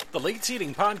The Late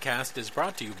Seating Podcast is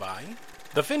brought to you by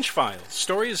The Finch Files,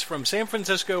 stories from San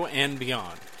Francisco and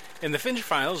beyond. In The Finch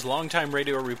Files, longtime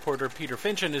radio reporter Peter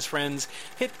Finch and his friends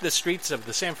hit the streets of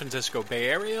the San Francisco Bay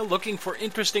Area looking for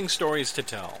interesting stories to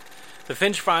tell. The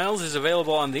Finch Files is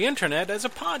available on the internet as a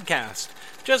podcast.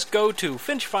 Just go to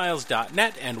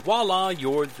finchfiles.net and voila,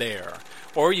 you're there.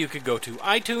 Or you could go to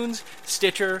iTunes,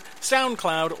 Stitcher,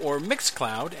 SoundCloud, or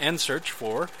Mixcloud and search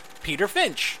for Peter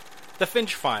Finch. The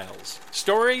Finch Files,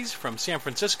 stories from San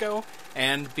Francisco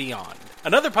and beyond.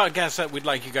 Another podcast that we'd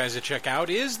like you guys to check out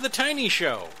is The Tiny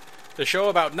Show, the show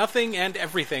about nothing and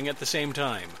everything at the same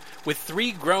time, with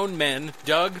three grown men,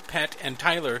 Doug, Pet, and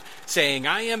Tyler, saying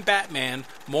I am Batman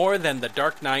more than the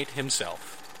Dark Knight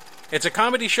himself. It's a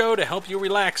comedy show to help you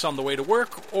relax on the way to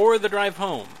work or the drive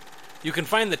home. You can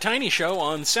find The Tiny Show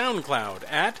on SoundCloud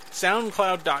at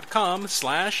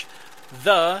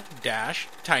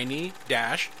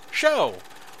soundcloud.com/the-tiny-show.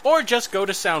 Or just go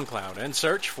to SoundCloud and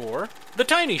search for The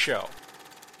Tiny Show.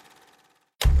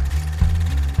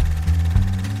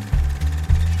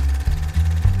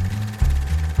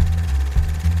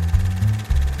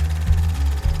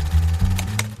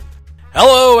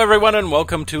 Hello, everyone, and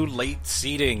welcome to Late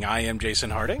Seating. I am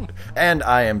Jason Harding. And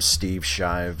I am Steve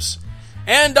Shives.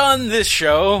 And on this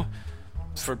show,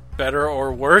 for better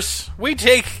or worse, we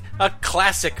take a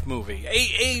classic movie,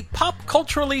 a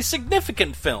pop-culturally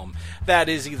significant film that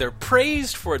is either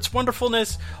praised for its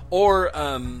wonderfulness or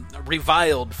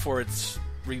reviled for its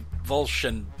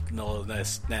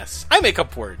revulsionlessness. I make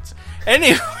up words.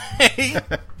 Anyway,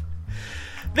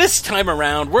 this time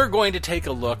around, we're going to take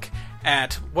a look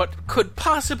at what could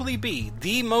possibly be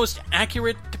the most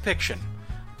accurate depiction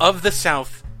of the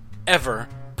South ever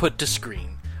put to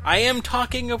screen. I am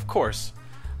talking, of course,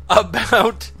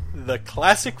 about the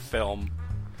classic film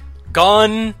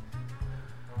Gone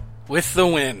with the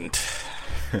Wind.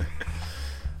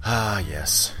 Ah,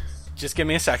 yes. Just give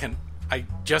me a second. I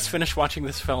just finished watching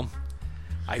this film.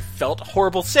 I felt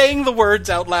horrible saying the words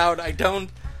out loud. I don't...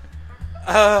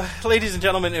 ladies and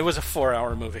gentlemen, it was a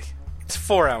 4-hour movie. It's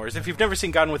 4 hours. If you've never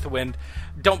seen Gone with the Wind,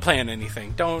 don't plan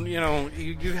anything. Don't,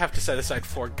 you have to set aside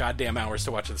 4 goddamn hours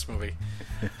to watch this movie.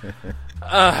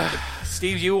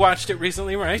 Steve, you watched it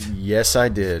recently, right? Yes, I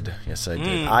did.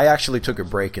 I actually took a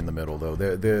break in the middle, though.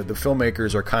 The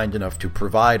filmmakers are kind enough to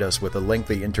provide us with a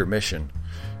lengthy intermission.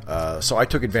 So I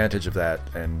took advantage of that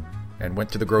and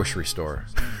went to the grocery store.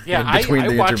 Yeah,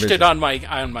 I watched it on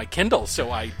my Kindle,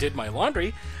 so I did my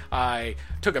laundry. I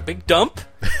took a big dump.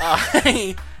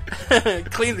 I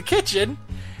cleaned the kitchen,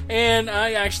 and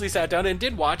I actually sat down and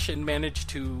did watch and managed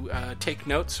to take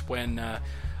notes when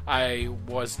I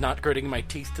was not gritting my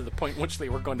teeth to the point in which they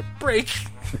were going to break.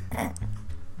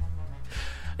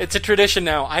 It's a tradition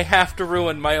now. I have to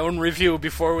ruin my own review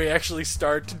before we actually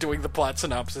start doing the plot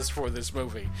synopsis for this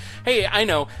movie. Hey, I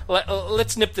know.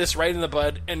 Let's nip this right in the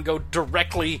bud and go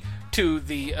directly to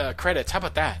the credits. How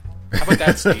about that? How about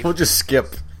that, Steve? We'll just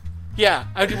skip. Yeah,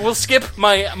 we'll skip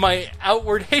my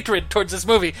outward hatred towards this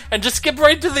movie and just skip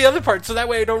right to the other part so that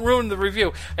way I don't ruin the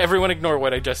review. Everyone ignore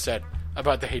what I just said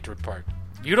about the hatred part.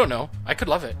 You don't know. I could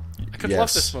love it. I could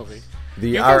love this movie.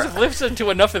 You guys have listened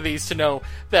to enough of these to know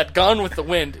that Gone with the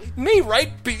Wind it may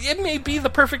be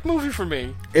the perfect movie for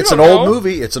me. It's an old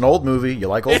movie. It's an old movie. You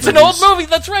like old movies? It's an old movie,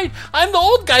 that's right. I'm the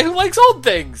old guy who likes old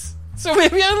things. So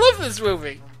maybe I love this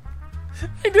movie.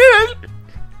 I did.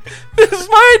 This is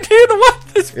my idea to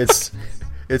watch this movie.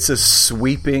 It's a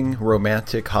sweeping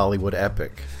romantic Hollywood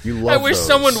epic. You love I wish those.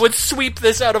 someone would sweep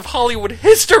this out of Hollywood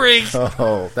history.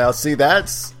 Oh, now see,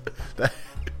 that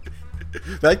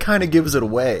kind of gives it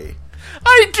away.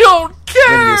 I don't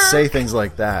care! When you say things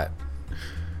like that.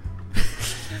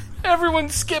 Everyone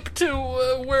skip to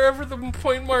wherever the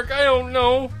point mark, I don't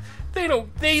know.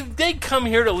 They come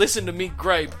here to listen to me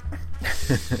gripe.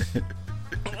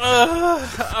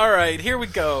 Alright, here we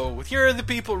go. Here are the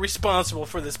people responsible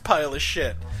for this pile of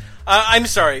shit. I'm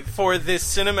sorry, for this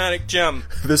cinematic gem.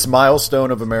 This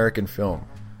milestone of American film.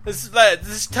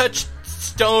 This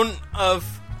touchstone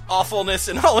of awfulness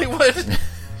in Hollywood.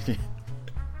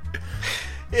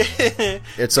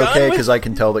 It's okay, because I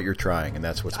can tell that you're trying, and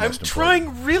that's what's most important. I'm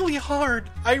trying really hard.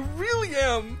 I really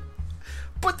am.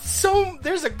 But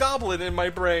there's a goblin in my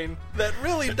brain that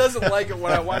really doesn't like it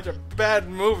when I watch a bad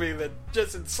movie that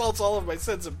just insults all of my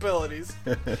sensibilities.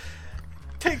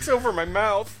 Takes over my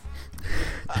mouth.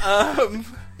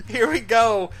 Here we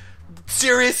go.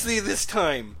 Seriously this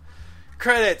time.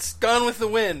 Credits, Gone with the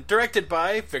Wind, directed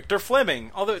by Victor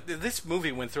Fleming. Although this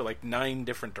movie went through like 9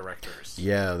 different directors.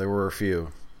 Yeah, there were a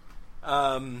few.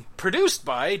 Produced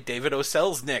by David O.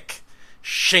 Selznick.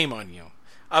 Shame on you.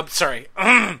 Sorry.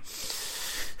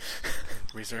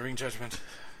 Reserving judgment.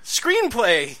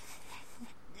 Screenplay.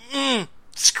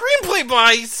 Screenplay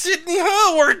by Sidney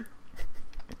Howard.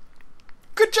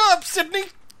 Good job, Sidney.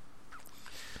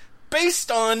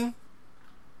 Based on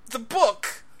the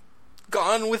book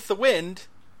Gone with the Wind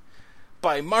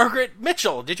by Margaret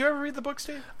Mitchell. Did you ever read the book,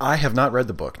 Steve? I have not read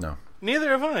the book, no.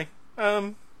 Neither have I.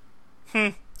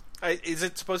 Is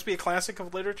it supposed to be a classic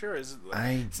of literature? It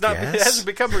hasn't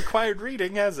become required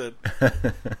reading, has it?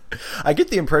 I get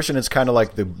the impression it's kind of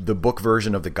like the book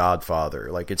version of The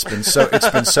Godfather. Like it's been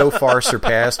so far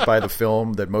surpassed by the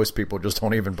film that most people just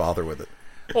don't even bother with it.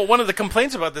 Well, one of the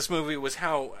complaints about this movie was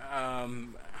how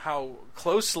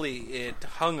closely it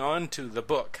hung on to the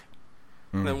book.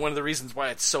 And one of the reasons why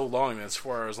it's so long, and it's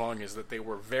 4 hours long, is that they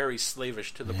were very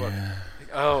slavish to the book.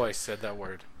 Oh, I said that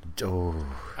word. Oh,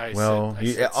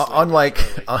 unlike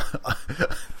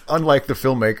the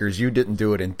filmmakers, you didn't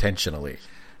do it intentionally.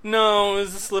 No, it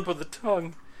was a slip of the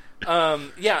tongue.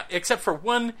 Except for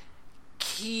one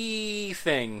key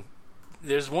thing.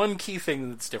 There's one key thing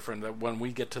that's different, that when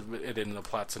we get to it in the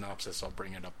plot synopsis, I'll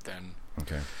bring it up then.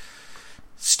 Okay.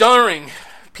 Starring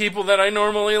people that I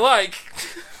normally like.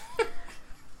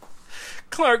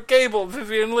 Clark Gable,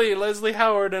 Vivian Leigh, Leslie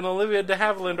Howard, and Olivia de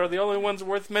Havilland are the only ones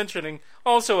worth mentioning.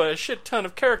 Also, a shit ton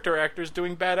of character actors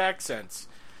doing bad accents.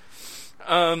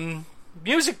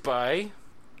 Music by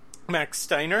Max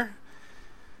Steiner.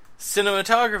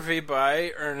 Cinematography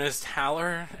by Ernest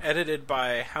Haller. Edited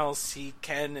by Hal C.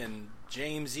 Ken and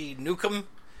James E. Newcomb.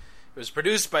 It was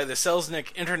produced by the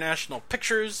Selznick International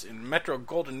Pictures in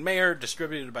Metro-Goldwyn-Mayer,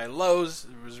 distributed by Lowe's.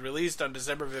 It was released on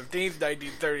December 15th,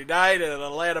 1939, at an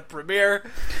Atlanta premiere.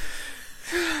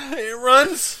 It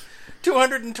runs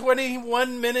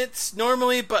 221 minutes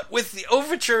normally, but with the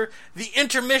overture, the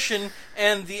intermission,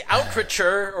 and the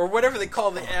outroture, or whatever they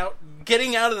call the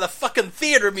getting out of the fucking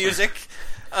theater music,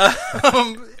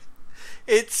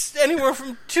 it's anywhere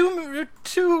from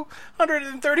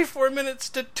 234 minutes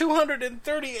to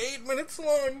 238 minutes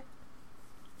long.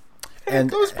 And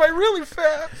it goes by really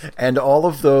fast. And all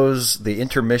of those, the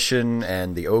intermission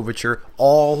and the overture,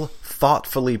 all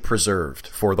thoughtfully preserved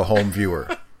for the home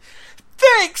viewer.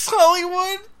 Thanks,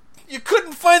 Hollywood! You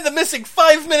couldn't find the missing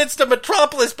 5 minutes to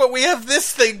Metropolis, but we have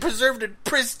this thing preserved in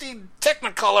pristine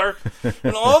Technicolor,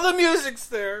 and all the music's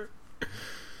there.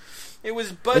 It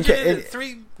was budgeted at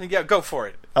 $3... Yeah, go for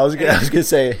it. I was going to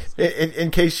say,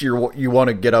 in case you want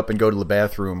to get up and go to the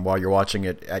bathroom while you're watching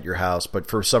it at your house, but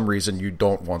for some reason you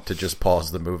don't want to just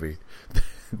pause the movie,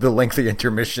 the lengthy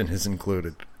intermission is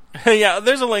included. Yeah,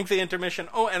 there's a lengthy intermission.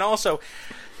 Oh, and also,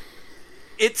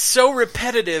 it's so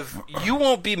repetitive, you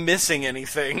won't be missing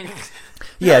anything.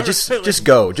 Yeah, just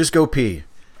go pee.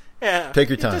 Yeah, take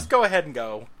your time. Just go ahead and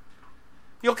go.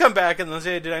 You'll come back and they'll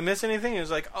say, "Did I miss anything?" It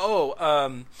was like,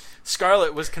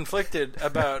 Scarlett was conflicted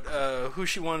about who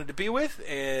she wanted to be with,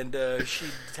 and she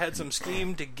had some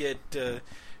scheme to get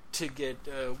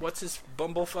what's his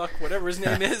bumblefuck, whatever his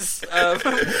name is.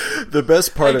 The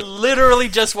best part. I literally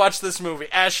just watched this movie.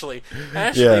 Ashley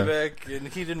Beck, and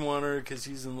he didn't want her because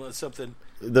he's in something.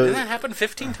 Didn't that happen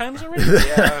 15 times already?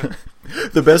 Yeah.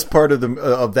 The best part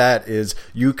of that is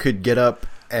you could get up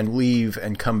and leave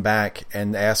and come back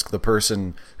and ask the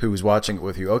person who was watching it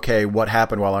with you, okay, what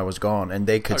happened while I was gone? And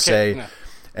they could say, no.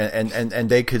 and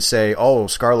they could say, oh,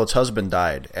 Scarlett's husband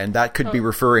died, and that could be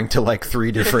referring to like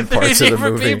 3 different parts of the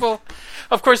movie. People.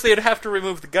 Of course, they'd have to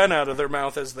remove the gun out of their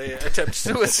mouth as they attempt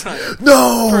suicide.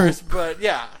 No, first, but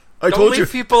yeah. Don't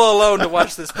leave people alone to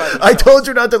watch this by themselves. I told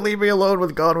you not to leave me alone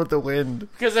with Gone with the Wind.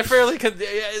 Because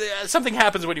something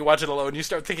happens when you watch it alone. You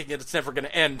start thinking it's never going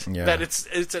to end. Yeah. That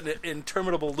it's an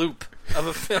interminable loop of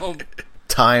a film.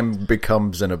 Time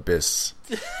becomes an abyss.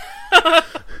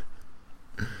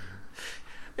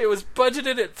 It was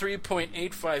budgeted at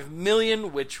 $3.85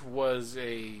 million, which was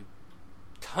a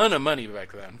ton of money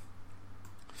back then.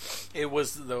 It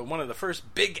was one of the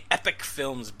first big epic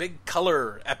films, big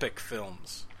color epic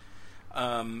films.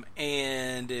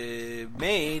 And it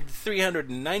made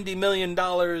 $390 million,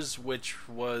 which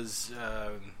was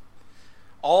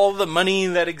all the money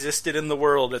that existed in the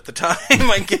world at the time,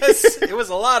 I guess. It was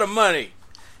a lot of money.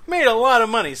 It made a lot of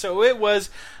money, so it was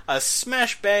a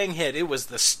smash-bang hit. It was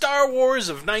the Star Wars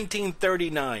of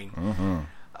 1939.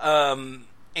 Mm-hmm.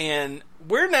 And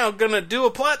we're now going to do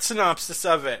a plot synopsis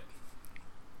of it.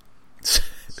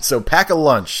 So pack a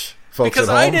lunch, folks because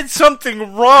at home. I did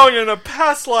something wrong in a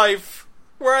past life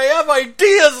where I have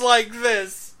ideas like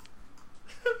this.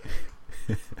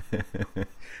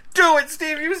 Do it,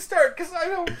 Steve. You start, because I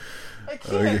can't.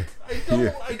 Okay.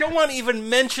 I don't want to even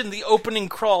mention the opening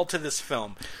crawl to this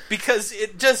film because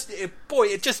it just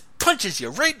punches you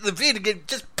right in the feet. It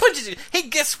just punches you. Hey,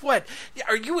 guess what?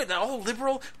 Are you an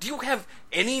all-liberal? Do you have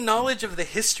any knowledge of the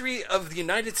history of the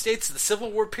United States, the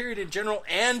Civil War period in general,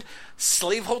 and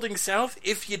slaveholding South?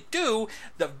 If you do,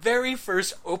 the very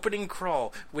first opening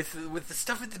crawl with the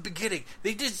stuff at the beginning,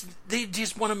 they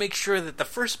just want to make sure that the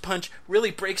first punch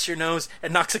really breaks your nose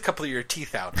and knocks a couple of your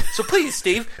teeth out. So please,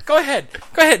 Steve, go ahead.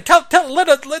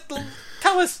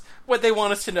 Tell us what they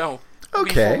want us to know.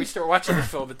 Okay. Before we start watching the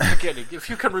film at the beginning, if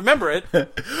you can remember it,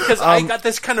 because I got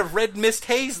this kind of red mist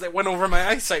haze that went over my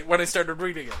eyesight when I started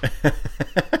reading it.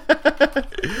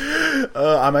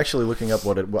 I'm actually looking up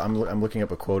I'm looking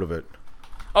up a quote of it.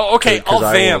 Oh, okay. I'll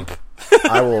vamp.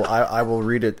 I will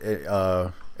read it.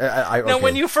 Now,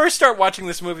 when you first start watching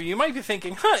this movie, you might be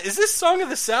thinking, is this Song of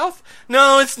the South?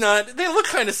 No, it's not. They look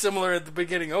kind of similar at the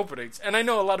beginning openings. And I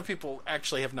know a lot of people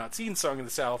actually have not seen Song of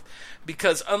the South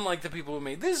because, unlike the people who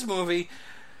made this movie,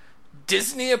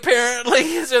 Disney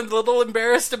apparently is a little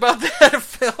embarrassed about that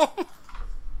film.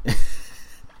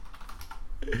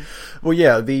 Well,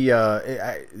 yeah,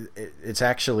 it's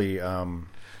actually...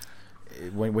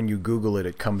 when you Google it,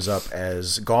 it comes up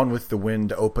as Gone with the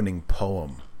Wind opening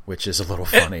poem, which is a little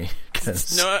funny.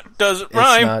 Doesn't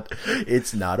rhyme.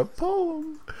 It's not a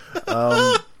poem.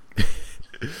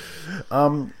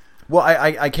 Well,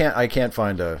 I can't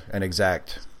find an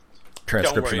exact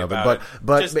transcription of it,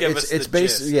 but it's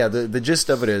basically, yeah, the gist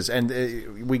of it is,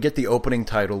 and we get the opening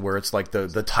title where it's like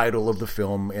the title of the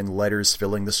film in letters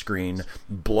filling the screen,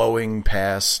 blowing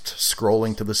past,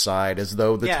 scrolling to the side as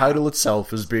though the title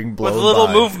itself is being blown with little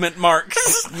by. Movement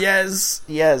marks. yes,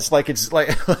 like it's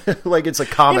like it's a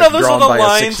comic drawn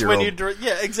by a 6-year-old.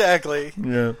 Yeah, exactly.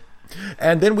 Yeah,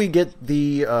 and then we get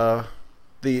the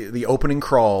opening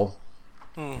crawl,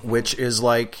 which is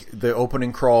like the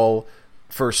opening crawl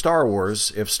for Star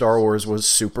Wars, if Star Wars was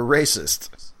super racist.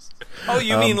 Oh,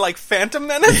 you mean like Phantom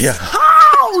Menace? Yeah.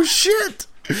 Oh, shit!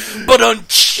 But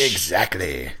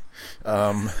exactly.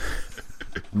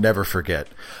 Never forget.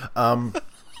 And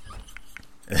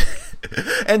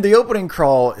the opening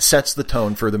crawl sets the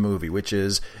tone for the movie, which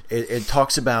is it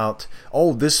talks about,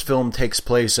 this film takes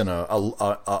place in a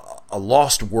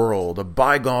lost world, a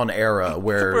bygone era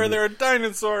where there are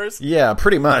dinosaurs. Yeah,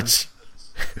 pretty much.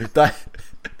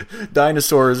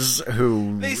 Dinosaurs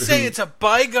who... They say it's a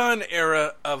bygone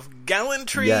era of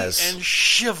gallantry and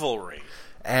chivalry.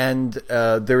 And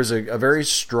there's a very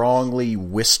strongly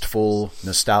wistful,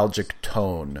 nostalgic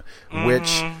tone,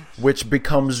 which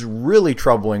becomes really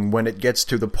troubling when it gets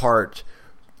to the part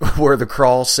where the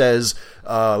crawl says,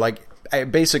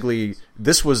 basically,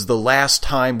 this was the last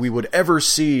time we would ever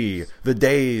see the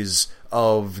days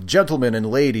of gentlemen and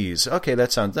ladies. Okay,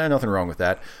 there's nothing wrong with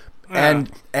that.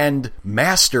 And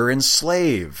master and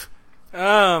slave.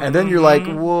 And then you're like,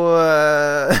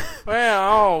 what?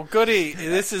 Well, goody.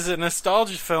 This is a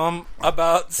nostalgia film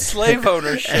about slave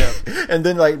ownership. And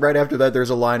then, right after that, there's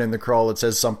a line in the crawl that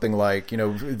says something like,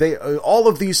 all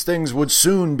of these things would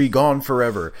soon be gone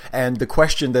forever. And the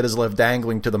question that is left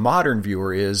dangling to the modern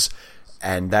viewer is,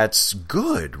 and that's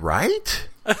good, right?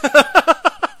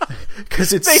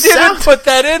 Because they didn't put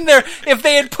that in there. If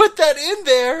they had put that in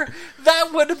there,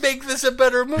 that would make this a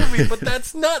better movie. But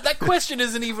that's not. That question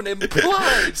isn't even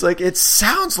implied. It's like, it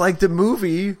sounds like the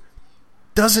movie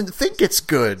doesn't think it's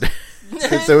good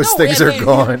if those things are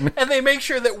gone. And they make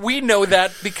sure that we know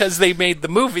that because they made the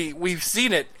movie. We've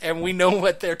seen it, and we know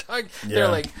what they're talking. Yeah. They're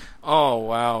like, oh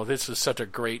wow, this is such a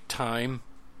great time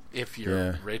if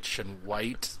you're rich and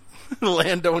white.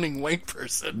 Landowning white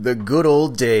person. The good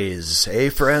old days, eh,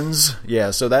 friends?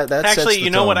 Yeah, so that actually, sets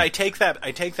the tone. What? I take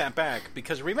that back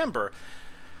because remember,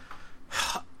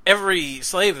 every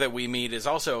slave that we meet is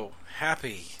also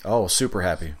happy. Oh, super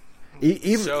happy.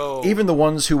 Even the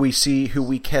ones who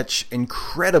we catch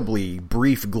incredibly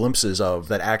brief glimpses of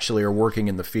that actually are working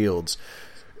in the fields.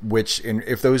 Which,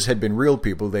 if those had been real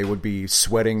people, they would be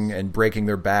sweating and breaking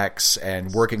their backs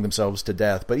and working themselves to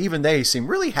death. But even they seem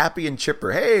really happy and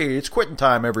chipper. Hey, it's quitting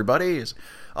time, everybody.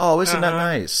 Oh, isn't that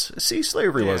nice? See,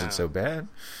 slavery wasn't so bad.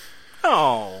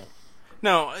 Oh,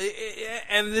 no,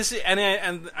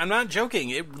 and I'm not joking.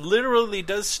 It literally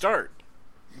does start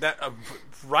that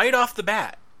right off the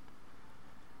bat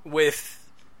with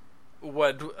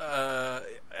what.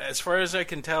 As far as I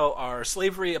can tell, are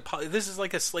slavery. This is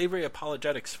like a slavery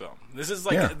apologetics film. This is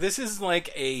like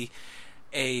a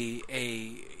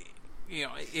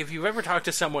if you've ever talked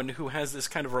to someone who has this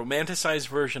kind of romanticized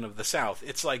version of the South,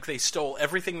 it's like they stole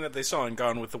everything that they saw in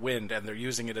Gone with the Wind, and they're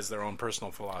using it as their own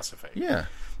personal philosophy. Yeah.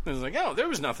 It was like, there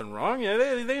was nothing wrong.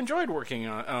 They enjoyed working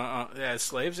as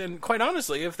slaves, and quite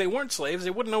honestly, if they weren't slaves, they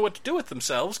wouldn't know what to do with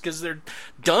themselves because they're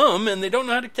dumb and they don't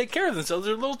know how to take care of themselves.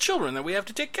 They're little children that we have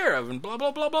to take care of, and blah blah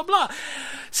blah blah blah.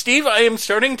 Steve, I am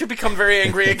starting to become very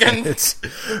angry again. Let's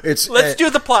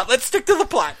do the plot. Let's stick to the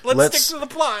plot. Let's stick to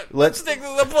the plot. Let's stick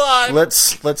to the plot.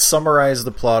 Let's summarize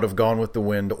the plot of Gone with the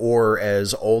Wind, or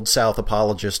as Old South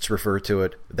apologists refer to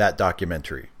it, that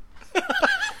documentary.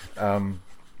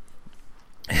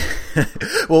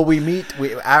 Well, we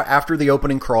after the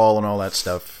opening crawl and all that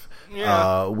stuff.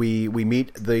 Yeah. We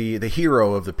meet the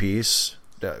hero of the piece,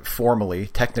 formally,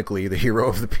 technically the hero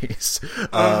of the piece,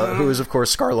 who is of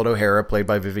course Scarlett O'Hara, played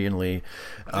by Vivien Leigh.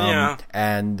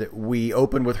 And we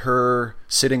open with her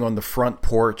sitting on the front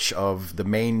porch of the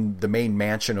main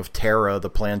mansion of Tara, the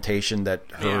plantation that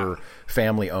her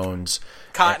family owns.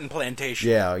 Cotton plantation.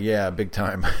 Yeah, big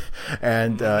time.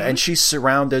 And she's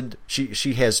surrounded.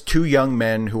 She has two young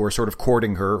men who are sort of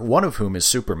courting her. One of whom is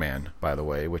Superman, by the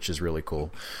way, which is really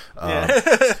cool.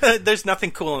 There's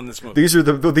nothing cool in this movie. These are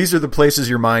the places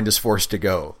your mind is forced to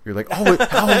go. You're like, oh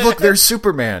look, there's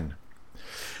Superman.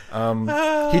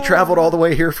 He traveled all the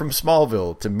way here from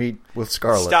Smallville to meet with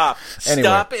Scarlett.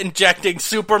 Stop injecting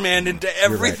Superman into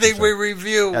everything we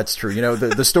review. That's true.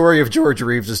 The story of George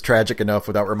Reeves is tragic enough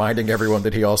without reminding everyone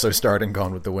that he also starred in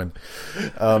Gone with the Wind.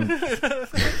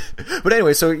 But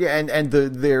anyway, so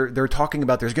they're talking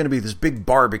about there's going to be this big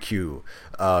barbecue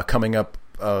coming up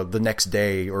the next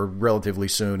day or relatively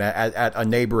soon at a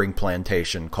neighboring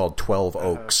plantation called 12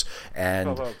 Oaks.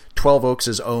 And 12 Oaks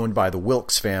is owned by the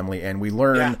Wilkes family, and we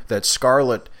learn that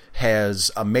Scarlett has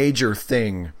a major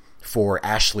thing for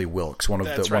Ashley Wilkes, one of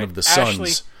the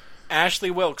sons.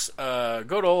 Ashley Wilkes,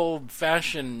 good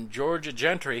old-fashioned Georgia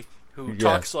gentry who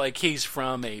talks like he's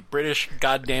from a British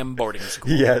goddamn boarding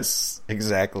school. Yes,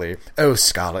 exactly. Oh,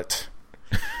 Scarlett.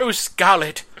 Oh,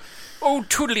 Scarlett. Oh,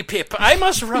 Toodly-pip, I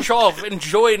must rush off and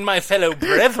join my fellow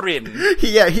brethren.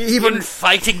 Yeah, he even... in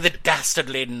fighting the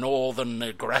dastardly northern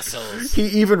aggressors. He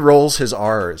even rolls his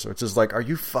R's, which is like, are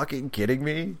you fucking kidding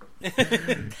me?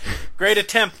 Great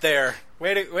attempt there.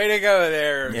 Way to go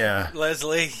there,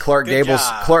 Leslie. Clark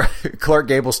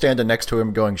Gable standing next to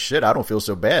him going, shit, I don't feel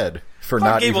so bad for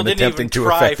not even attempting to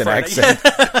affect an accent.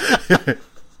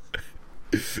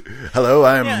 Hello,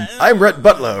 I'm Rhett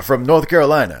Butler from North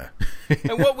Carolina.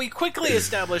 And what we quickly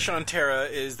establish on Tara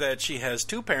is that she has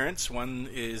two parents. One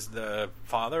is the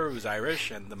father, who's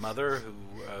Irish, and the mother, who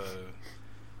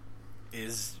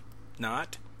is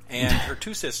not, and her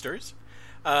two sisters.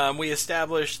 We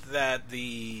established that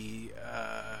the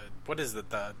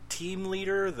team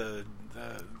leader, the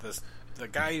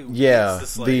guy who gets the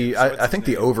slaves, I think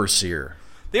the overseer.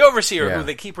 The overseer, who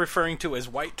they keep referring to as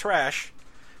white trash,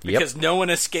 because no one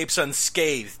escapes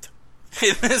unscathed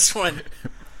in this one.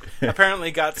 Apparently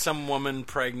got some woman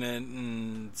pregnant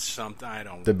and something, I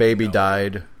don't know. The baby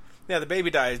died. Yeah, the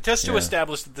baby died, just to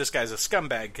establish that this guy's a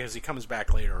scumbag, because he comes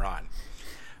back later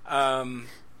on.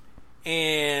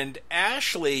 And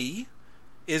Ashley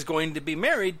is going to be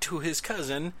married to his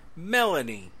cousin,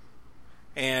 Melanie.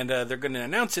 And they're going to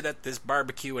announce it at this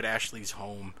barbecue at Ashley's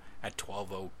home at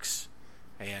 12 Oaks.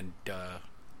 And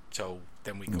so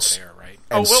then we go there, right?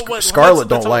 And Scarlett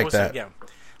don't like that. Yeah.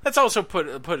 Let's also put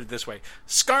it this way.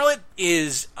 Scarlett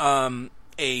is a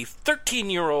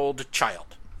 13-year-old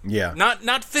child. Yeah.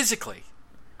 Not physically.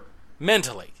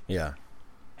 Mentally. Yeah.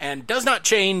 And does not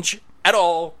change at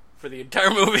all for the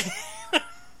entire movie.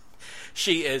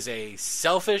 She is a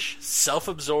selfish,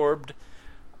 self-absorbed,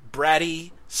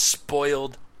 bratty,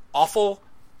 spoiled, awful,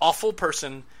 awful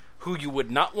person who you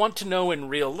would not want to know in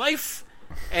real life.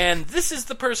 And this is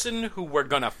the person who we're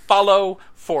going to follow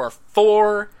for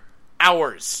 4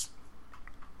 hours.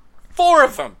 4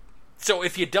 of them. So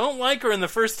if you don't like her in the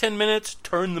first 10 minutes,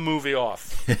 turn the movie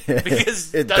off.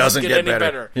 Because it doesn't get any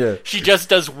better. Yeah. She just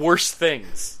does worse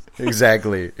things.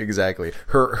 Exactly.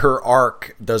 Her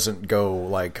arc doesn't go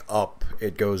like up.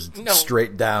 It goes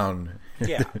straight down.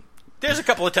 Yeah. There's a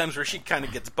couple of times where she kind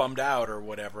of gets bummed out or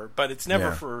whatever, but it's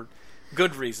never for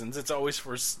good reasons. It's always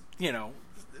for,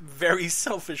 very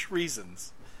selfish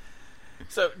reasons.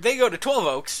 So they go to 12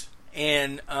 Oaks.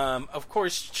 And, of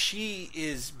course, she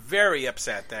is very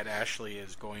upset that Ashley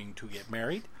is going to get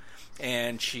married.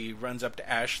 And she runs up to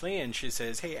Ashley and she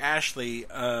says, "Hey, Ashley,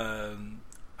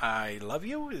 I love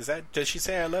you." Does she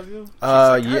say I love you?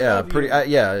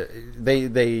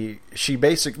 She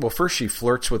basically, first she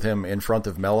flirts with him in front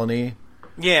of Melanie.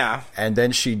 Yeah. And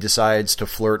then she decides to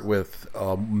flirt with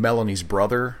Melanie's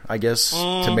brother, I guess,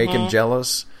 to make him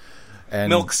jealous. And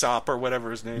Milksop or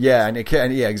whatever his name is. Yeah,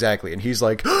 yeah, exactly. And he's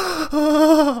like,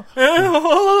 I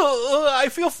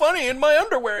feel funny in my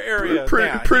underwear area.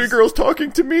 Pretty girl's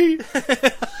talking to me.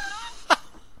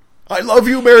 I love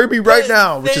you, marry me right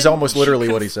now, which is almost literally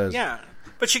what he says. Yeah,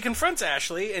 but she confronts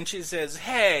Ashley, and she says,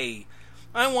 hey,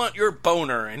 I want your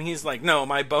boner. And he's like, no,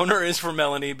 my boner is for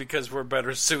Melanie because we're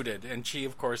better suited. And she,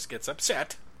 of course, gets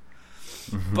upset.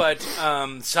 Mm-hmm. But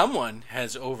someone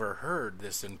has overheard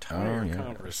this entire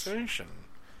conversation.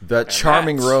 That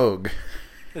charming rogue.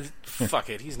 Fuck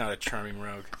it, he's not a charming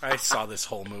rogue. I saw this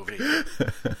whole movie.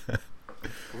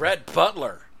 Rhett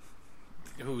Butler,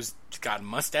 who's got a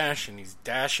mustache and he's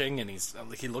dashing and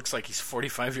he looks like he's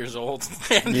 45 years old.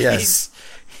 And yes.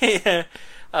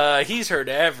 He's heard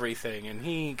everything, and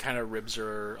he kind of ribs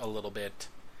her a little bit.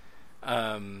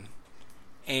 And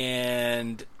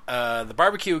the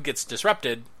barbecue gets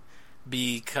disrupted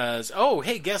because, oh,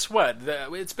 hey, guess what?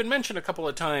 It's been mentioned a couple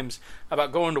of times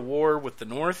about going to war with the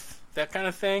North, that kind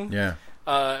of thing. Yeah.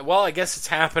 Well, I guess it's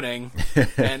happening,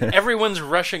 and everyone's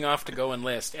rushing off to go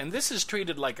enlist. And this is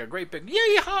treated like a great big,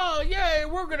 yay-haw, yay,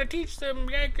 we're going to teach them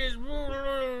Yankees,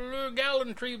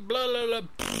 gallantry, blah, blah,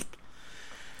 blah.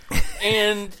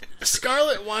 And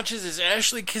Scarlett watches as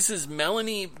Ashley kisses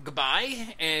Melanie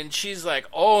goodbye, and she's like,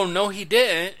 oh, no, he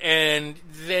didn't. And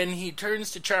then he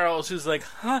turns to Charles, who's like,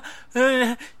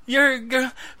 you're a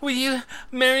girl, will you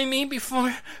marry me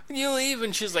before you leave?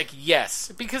 And she's like,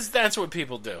 yes, because that's what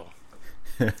people do,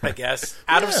 I guess.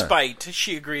 Out of spite,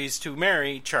 she agrees to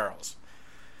marry Charles.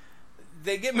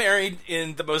 They get married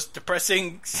in the most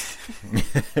depressing...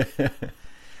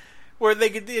 where they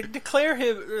declare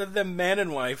them man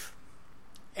and wife,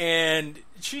 and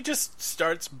she just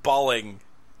starts bawling.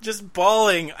 Just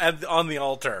bawling on the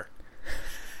altar.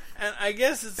 And I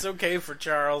guess it's okay for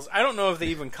Charles. I don't know if they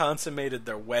even consummated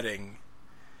their wedding.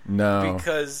 No.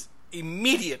 Because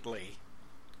immediately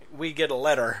we get a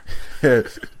letter.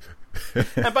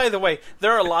 And by the way,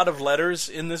 there are a lot of letters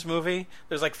in this movie.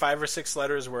 There's like 5 or 6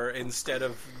 letters where instead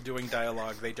of doing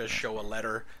dialogue, they just show a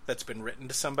letter that's been written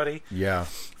to somebody. Yeah.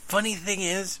 Funny thing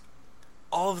is,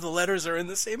 all of the letters are in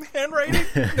the same handwriting,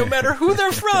 no matter who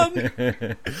they're from.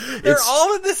 They're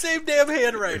all in the same damn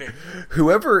handwriting.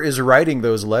 Whoever is writing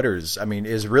those letters, I mean,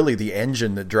 is really the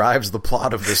engine that drives the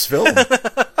plot of this film.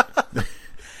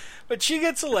 But she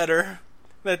gets a letter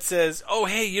that says, oh,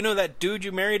 hey, you know that dude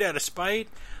you married out of spite?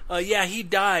 Yeah, he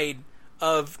died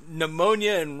of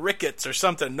pneumonia and rickets or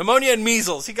something. Pneumonia and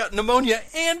measles. He got pneumonia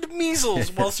and measles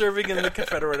while serving in the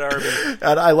Confederate Army.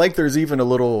 And I like there's even a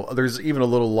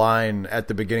little line at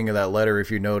the beginning of that letter,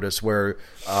 if you notice, where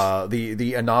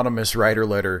the anonymous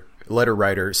letter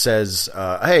writer says,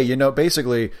 hey, you know,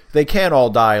 basically they can't all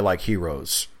die like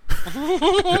heroes.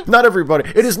 Not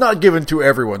everybody. It is not given to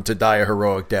everyone to die a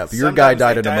heroic death. Your guy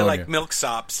died of pneumonia. Like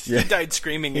milksops. Yeah. He died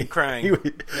screaming and crying,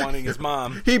 wanting his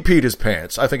mom. He peed his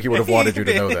pants. I think he would have wanted you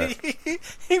to know that.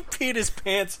 He peed his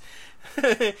pants.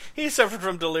 He suffered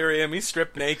from delirium. He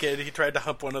stripped naked. He tried to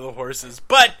hump one of the horses.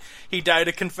 But he died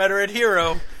a Confederate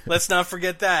hero. Let's not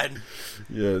forget that.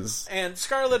 Yes. And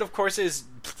Scarlett, of course, is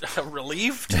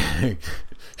relieved. And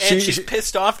she's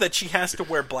pissed off that she has to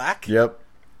wear black. Yep.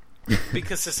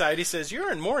 Because society says,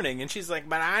 you're in mourning. And she's like,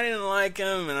 but I didn't like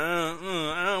him, and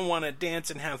I don't want to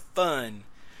dance and have fun.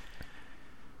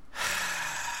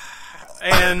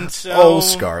 And so... Oh,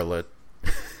 Scarlett.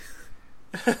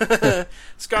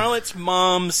 Scarlett's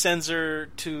mom sends her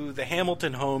to the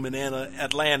Hamilton home in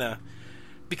Atlanta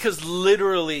because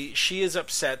literally she is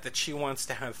upset that she wants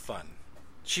to have fun.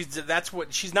 She's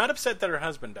not upset that her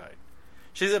husband died.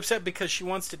 She's upset because she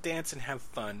wants to dance and have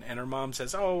fun. And her mom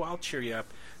says, oh, I'll cheer you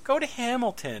up. Go to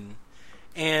Hamilton,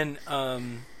 and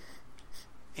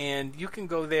you can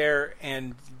go there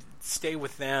and stay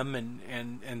with them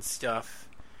and stuff.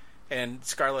 And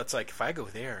Scarlett's like, if I go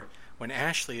there, when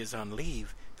Ashley is on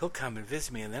leave, he'll come and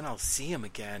visit me, and then I'll see him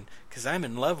again because I'm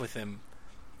in love with him.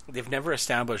 They've never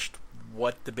established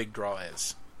what the big draw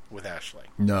is with Ashley.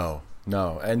 No,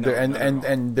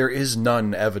 and there is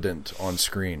none evident on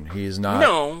screen. He is not.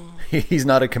 No, he's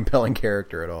not a compelling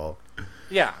character at all.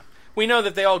 Yeah. We know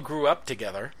that they all grew up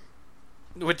together,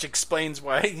 which explains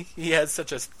why he has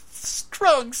such a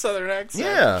strong Southern accent.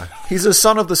 Yeah, he's a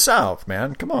son of the South,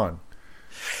 man. Come on.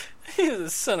 He's the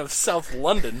son of South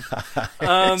London.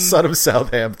 Son of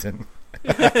Southampton.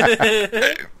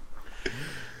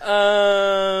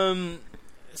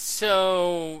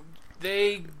 So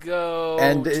they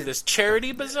go to this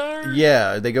charity bazaar?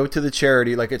 Yeah, they go to the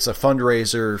charity, like it's a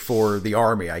fundraiser for the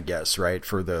army, I guess, right?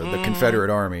 For the Confederate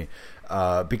Army.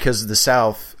 because the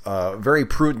South very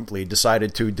prudently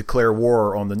decided to declare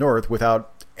war on the North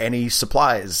without any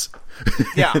supplies.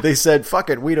 Yeah. They said, "Fuck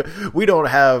it, we don't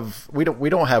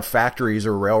have factories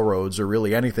or railroads or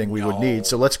really anything we would need.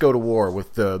 So let's go to war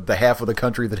with the half of the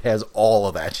country that has all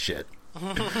of that shit."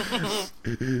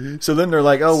 So then they're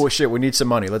like, "Oh well, shit, we need some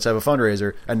money. Let's have a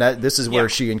fundraiser." And this is where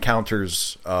she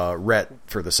encounters Rhett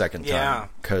for the second time,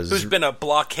 who's been a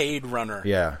blockade runner.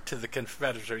 Yeah. To the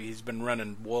Confederacy, he's been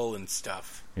running wool and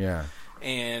stuff. Yeah.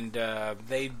 And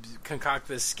they concoct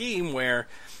this scheme where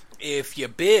if you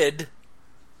bid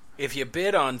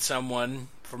on someone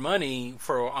for money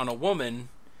on a woman,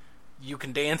 you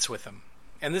can dance with them.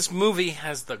 And this movie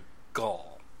has the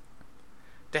gall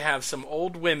to have some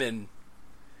old women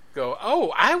go,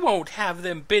 "Oh, I won't have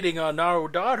them bidding on our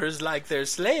daughters like they're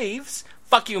slaves."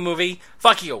 Fuck you, movie.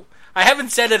 Fuck you. I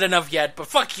haven't said it enough yet, but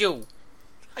fuck you.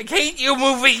 I hate you,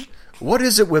 movie. What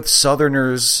is it with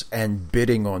Southerners and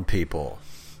bidding on people?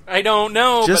 I don't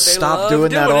know. Just but they stop love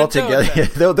doing that altogether.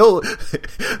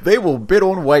 They? They will bid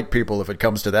on white people if it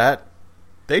comes to that.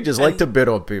 They just like to bid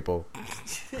on people.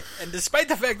 And despite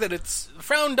the fact that it's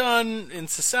frowned on in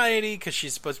society because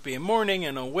she's supposed to be in mourning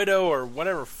and a widow or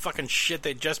whatever fucking shit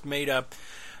they just made up,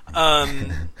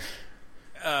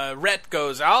 Rhett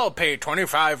goes, "I'll pay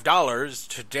 $25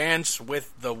 to dance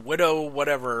with the widow,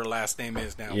 whatever her last name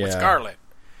is now, with Scarlett."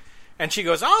 And she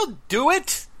goes, "I'll do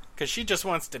it," because she just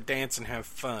wants to dance and have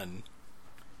fun.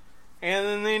 And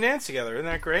then they dance together. Isn't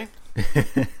that great?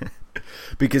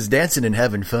 Because dancing and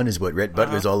having fun is what Rhett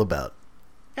Butler's all about.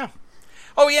 Yeah.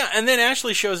 Oh, yeah, and then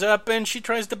Ashley shows up and she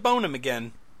tries to bone him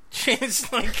again.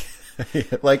 She's like...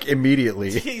 like,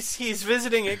 immediately. He's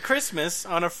visiting at Christmas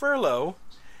on a furlough,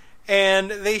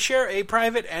 and they share a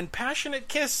private and passionate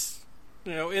kiss,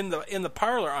 in the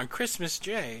parlor on Christmas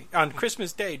Day,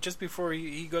 just before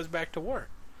he goes back to work.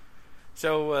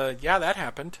 So, that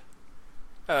happened.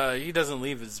 He doesn't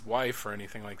leave his wife or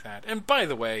anything like that. And by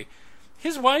the way,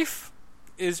 his wife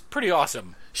is pretty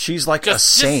awesome. She's like a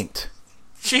saint.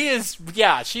 She is,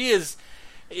 she is.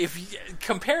 If you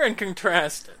compare and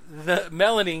contrast the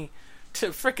Melanie to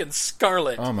frickin'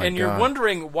 Scarlett, and you're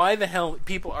wondering why the hell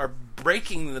people are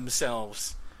breaking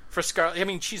themselves for Scarlett. I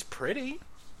mean, she's pretty.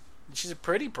 She's a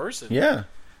pretty person. Yeah.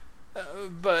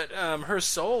 But her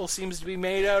soul seems to be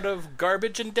made out of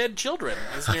garbage and dead children,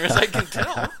 as near as I can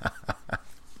tell.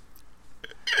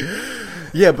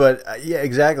 Yeah, but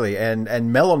exactly.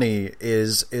 And Melanie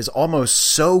is almost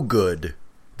so good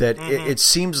that it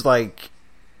seems like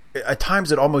at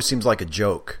times it almost seems like a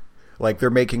joke. Like they're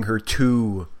making her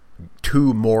too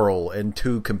moral and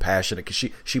too compassionate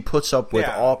because she puts up with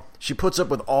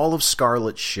all of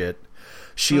Scarlett's shit.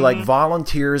 She like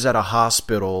volunteers at a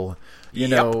hospital. You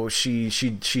know, she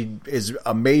is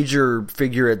a major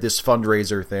figure at this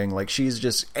fundraiser thing. Like, she's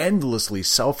just endlessly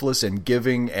selfless and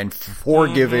giving and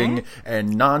forgiving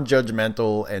and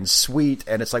non-judgmental and sweet.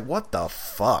 And it's like, what the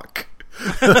fuck?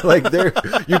 Like,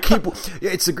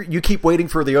 you keep waiting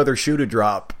for the other shoe to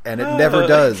drop, and it never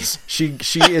does. She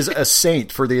is a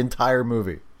saint for the entire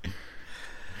movie.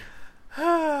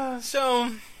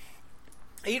 So,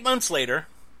 8 months later,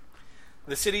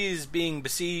 the city is being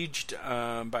besieged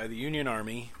by the Union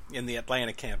Army in the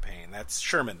Atlanta campaign. That's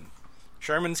Sherman.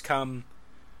 Sherman's come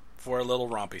for a little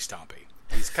rompy-stompy.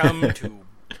 He's come to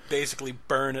basically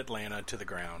burn Atlanta to the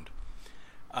ground.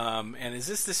 And is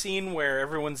this the scene where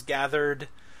everyone's gathered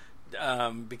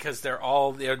because they're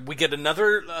all... we get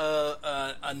another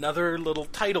little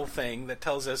title thing that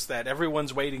tells us that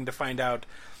everyone's waiting to find out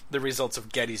the results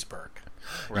of Gettysburg.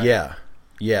 Right? Yeah.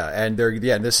 Yeah, and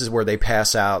this is where they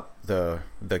pass out the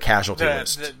casualty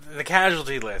list. The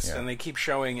casualty list, and they keep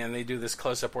showing, and they do this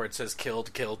close-up where it says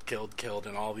killed, killed, killed, killed,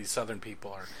 and all these Southern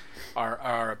people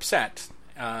are upset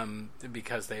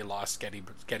because they lost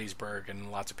Gettysburg,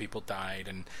 and lots of people died,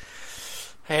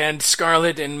 and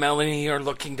Scarlett and Melanie are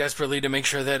looking desperately to make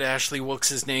sure that Ashley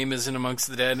Wilkes' name isn't amongst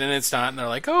the dead, and it's not, and they're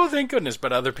like, oh, thank goodness,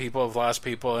 but other people have lost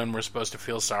people, and we're supposed to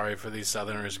feel sorry for these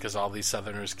Southerners because all these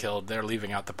Southerners killed. They're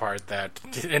leaving out the part that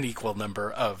an equal number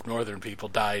of Northern people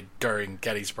died during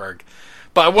Gettysburg.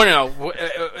 But I want to know,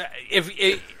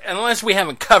 unless we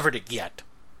haven't covered it yet,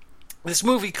 this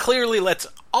movie clearly lets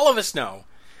all of us know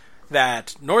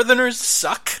that Northerners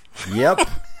suck. Yep.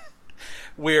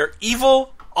 We're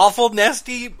evil, awful,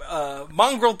 nasty,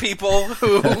 mongrel people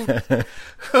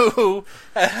who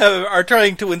are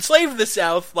trying to enslave the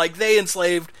South like they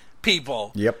enslaved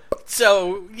people. Yep.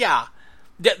 So, yeah,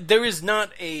 there is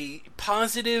not a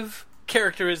positive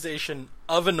characterization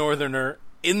of a Northerner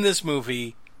in this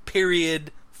movie,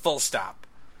 period, full stop.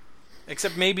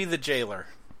 Except maybe the jailer.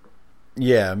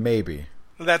 Yeah, maybe.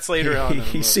 That's later on.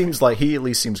 He seems like he at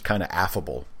least seems kind of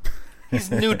affable. He's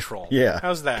neutral. Yeah.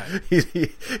 How's that?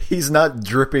 He's not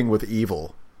dripping with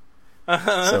evil.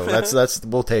 So that's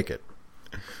we'll take it.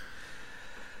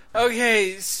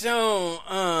 Okay, so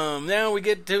now we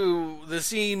get to the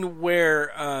scene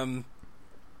where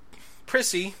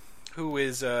Prissy, who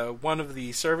is one of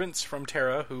the servants from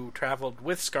Tara who traveled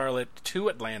with Scarlett to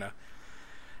Atlanta,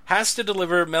 has to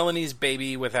deliver Melanie's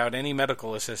baby without any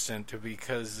medical assistant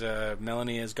because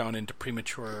Melanie has gone into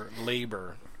premature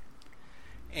labor.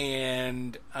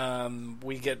 And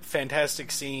we get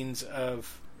fantastic scenes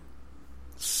of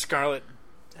Scarlett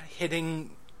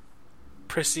hitting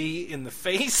Prissy in the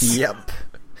face. Yep.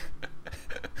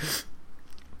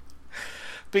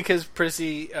 Because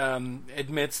Prissy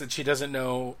admits that she doesn't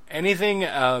know anything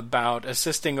about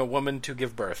assisting a woman to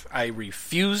give birth. I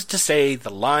refuse to say the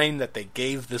line that they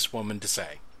gave this woman to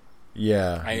say.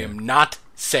 Yeah. I am not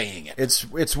saying it.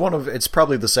 It's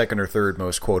probably the second or third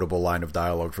most quotable line of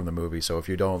dialogue from the movie, so if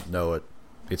you don't know it,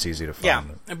 it's easy to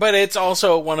find. Yeah, but it's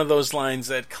also one of those lines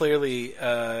that clearly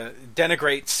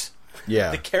denigrates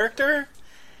the character.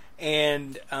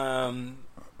 And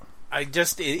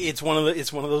it's one of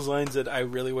those lines that I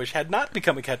really wish had not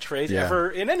become a catchphrase ever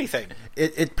in anything.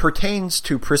 It pertains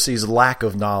to Prissy's lack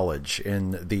of knowledge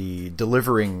in the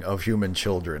delivering of human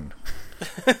children.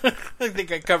 I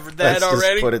think I covered that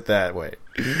already. Just put it that way.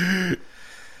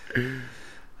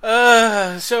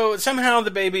 So somehow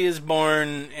the baby is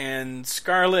born, and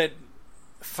Scarlett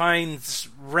finds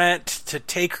Rhett to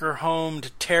take her home to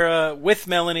Tara with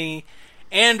Melanie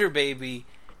and her baby.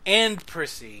 And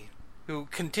Prissy, who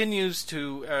continues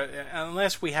to,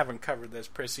 unless we haven't covered this,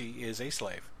 Prissy is a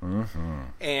slave. Mm-hmm.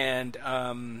 And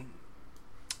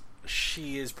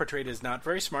she is portrayed as not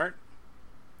very smart,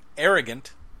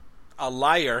 arrogant, a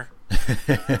liar,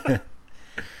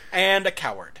 and a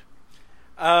coward.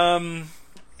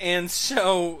 And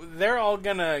so they're all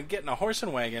going to get in a horse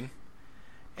and wagon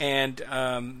and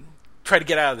try to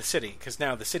get out of the city, because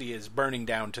now the city is burning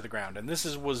down to the ground. And this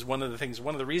was one of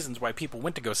the reasons why people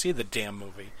went to go see the damn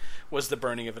movie was the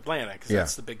burning of Atlanta, because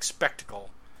that's the big spectacle.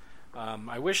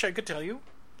 I wish I could tell you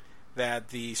that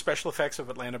the special effects of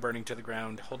Atlanta burning to the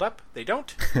ground hold up. They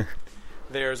don't.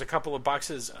 There's a couple of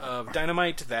boxes of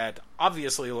dynamite that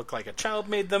obviously look like a child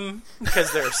made them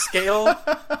because they're scale.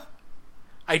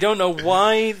 I don't know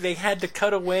why they had to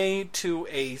cut away to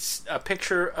a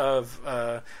picture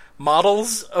of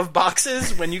models of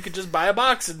boxes when you could just buy a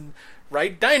box and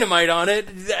write dynamite on it.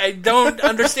 I don't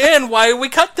understand why we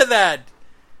cut to that.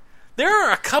 There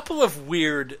are a couple of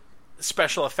weird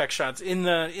special effect shots in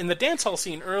the dance hall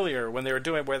scene earlier when they were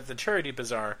doing with the charity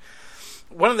bazaar.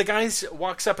 One of the guys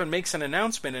walks up and makes an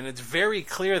announcement, and it's very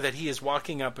clear that he is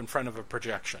walking up in front of a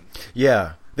projection.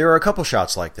 Yeah, there are a couple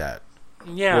shots like that.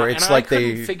 Yeah, where it's and like I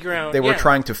couldn't figure out, they were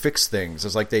trying to fix things.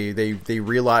 It's like they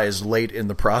realized late in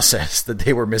the process that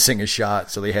they were missing a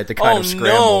shot, so they had to kind of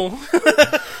scramble. No.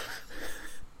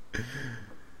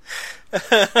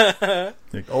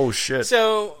 Like, oh shit!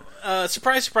 So,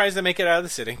 surprise, surprise, they make it out of the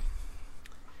city,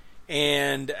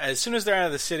 and as soon as they're out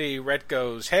of the city, Rhett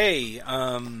goes, "Hey,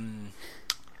 I'm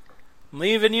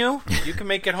leaving you. You can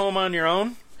make it home on your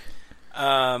own.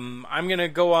 I'm going to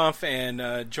go off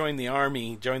and join the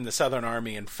Southern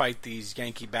Army, and fight these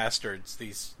Yankee bastards,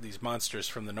 these monsters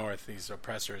from the North, these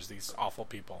oppressors, these awful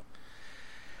people."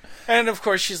 And, of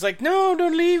course, she's like, "No,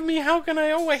 don't leave me. How can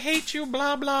I? Oh, I hate you,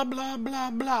 blah, blah, blah,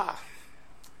 blah, blah."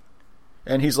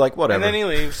 And he's like, whatever. And then he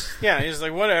leaves. Yeah, he's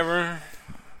like, whatever.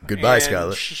 Goodbye,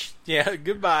 Scarlett.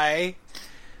 Goodbye.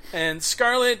 And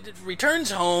Scarlett returns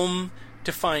home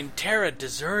to find Tara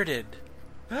deserted.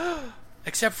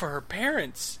 Except for her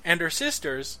parents and her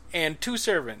sisters and 2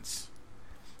 servants.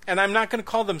 And I'm not going to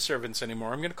call them servants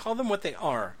anymore. I'm going to call them what they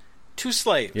are. 2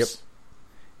 slaves. Yep.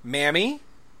 Mammy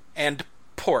and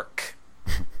Pork.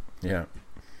 Yeah.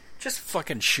 Just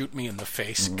fucking shoot me in the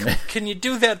face. Can you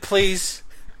do that, please?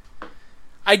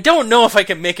 I don't know if I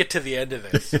can make it to the end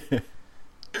of this.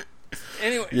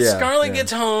 Anyway, Scarlett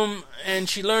gets home, and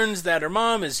she learns that her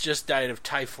mom has just died of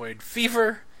typhoid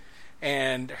fever.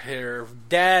 And her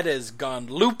dad has gone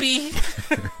loopy.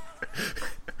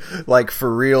 Like,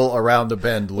 for real, around the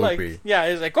bend loopy.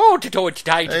 He's like, oh,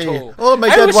 hey, oh, my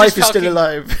dead wife is still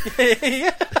alive.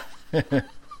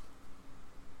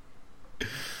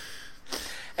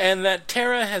 And that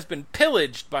Tara has been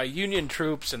pillaged by Union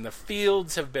troops, and the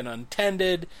fields have been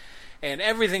untended, and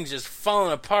everything's just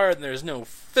falling apart, and there's no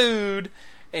food.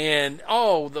 And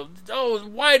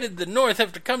why did the North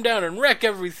have to come down and wreck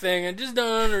everything? I just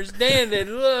don't understand it.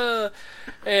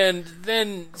 And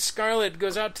then Scarlett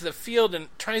goes out to the field and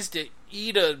tries to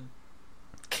eat a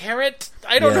carrot?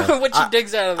 I don't know what she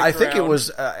digs out of the ground. I think it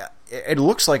was... it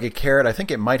looks like a carrot. I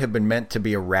think it might have been meant to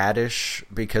be a radish,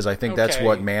 because I think that's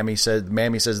what Mammy said.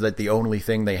 Mammy says that the only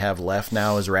thing they have left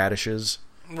now is radishes.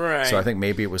 Right. So I think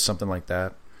maybe it was something like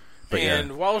that.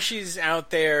 But while she's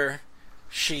out there,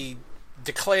 she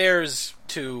declares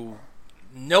to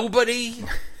nobody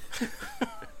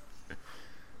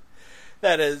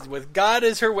that is, with God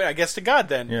as her witness, I guess to God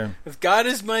then. Yeah. With God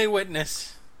as my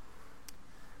witness,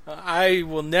 I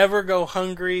will never go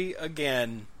hungry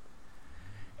again.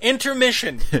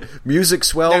 Intermission. Music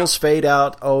swells, fade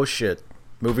out. Oh shit.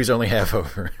 Movie's only half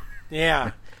over.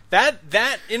 Yeah.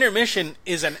 That intermission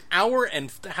is an hour and...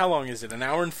 How long is it? An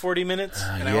hour and 40 minutes?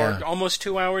 Hour, almost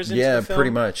 2 hours into the film? Yeah, pretty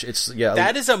much.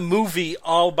 That is a movie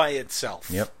all by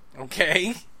itself. Yep.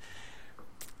 Okay?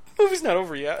 Movie's not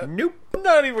over yet. Nope.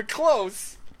 Not even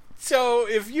close. So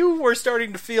if you were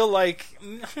starting to feel like,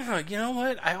 you know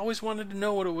what? I always wanted to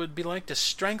know what it would be like to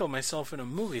strangle myself in a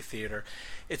movie theater.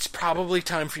 It's probably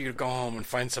time for you to go home and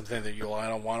find something that I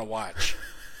don't want to watch.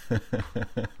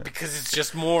 Because it's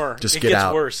just more. It gets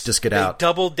out. Worse. Just get out. They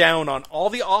double down on all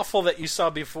the awful that you saw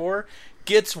before.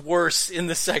 Gets worse in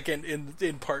the second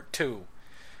in part 2.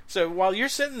 So while you're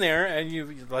sitting there and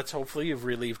hopefully you've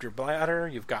relieved your bladder,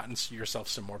 you've gotten yourself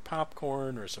some more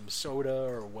popcorn or some soda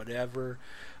or whatever.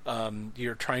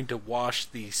 You're trying to wash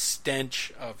the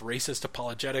stench of racist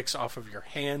apologetics off of your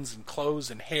hands and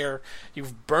clothes and hair.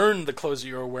 You've burned the clothes that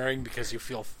you were wearing because you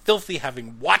feel filthy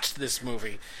having watched this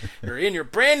movie. You're in your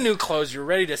brand new clothes. You're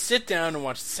ready to sit down and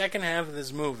watch the second half of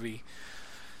this movie.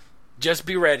 Just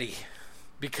be ready,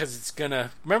 because it's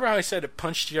gonna... Remember how I said it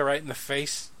punched you right in the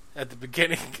face at the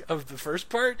beginning of the first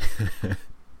part?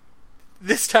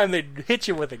 This time they hit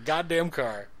you with a goddamn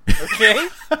car. Okay?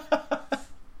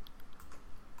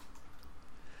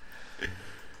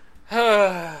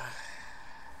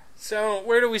 So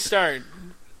where do we start?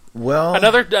 Well,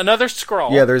 another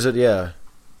scroll. Yeah, there's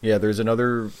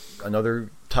another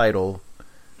title.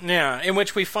 Yeah, in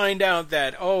which we find out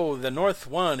that the North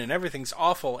won and everything's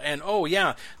awful, and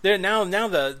now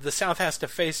the South has to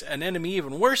face an enemy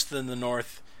even worse than the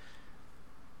North.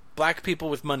 Black people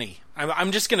with money.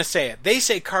 I'm just gonna say it. They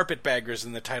say carpetbaggers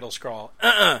in the title scroll.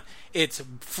 It's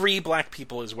free black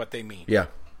people is what they mean. Yeah.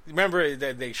 Remember,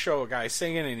 they show a guy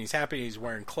singing, and he's happy, he's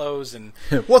wearing clothes, and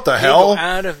what the hell?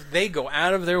 They go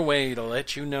out of their way to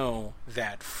let you know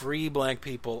that free black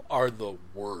people are the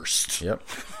worst. Yep.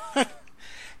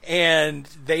 And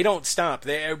they don't stop.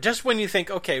 They just when you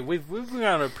think, okay, we've been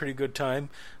on a pretty good time,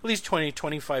 at least 20,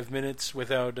 25 minutes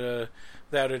without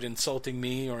it insulting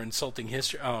me or insulting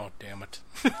history. Oh, damn it!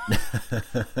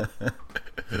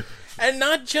 And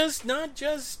not just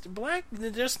black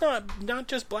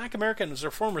Americans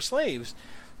or former slaves.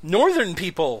 Northern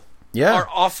people are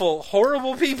awful,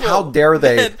 horrible people. How dare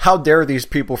they? How dare these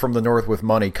people from the North with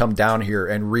money come down here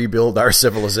and rebuild our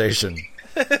civilization?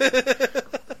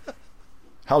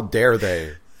 How dare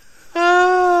they?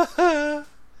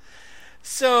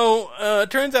 So,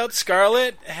 turns out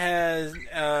Scarlett has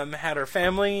had her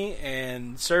family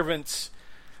and servants.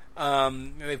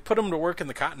 They've put them to work in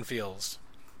the cotton fields.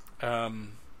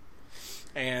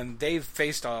 And they've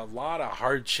faced a lot of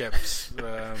hardships.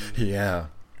 Yeah.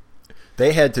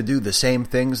 They had to do the same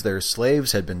things their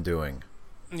slaves had been doing.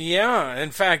 Yeah,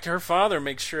 in fact, her father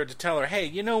makes sure to tell her, "Hey,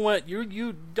 you know what?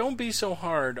 You don't be so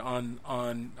hard on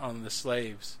the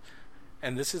slaves."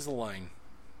 And this is the line,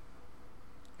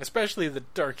 especially the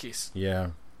darkies.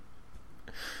 Yeah,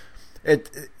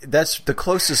 that's the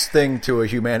closest thing to a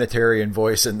humanitarian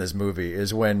voice in this movie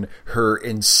is when her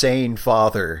insane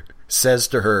father says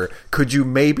to her, "Could you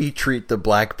maybe treat the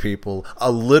black people a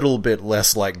little bit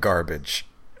less like garbage?"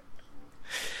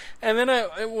 And then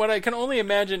what I can only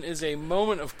imagine is a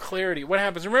moment of clarity. What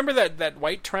happens? Remember that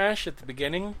white trash at the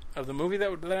beginning of the movie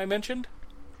that I mentioned?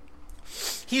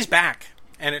 He's back,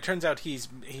 and it turns out he's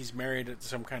married to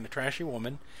some kind of trashy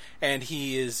woman, and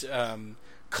he is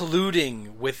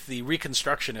colluding with the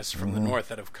Reconstructionists from the North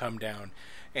that have come down,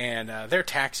 and they're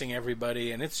taxing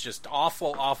everybody, and it's just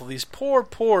awful, awful. These poor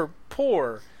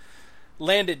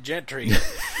landed gentry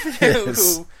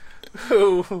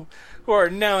who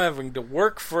are now having to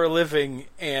work for a living,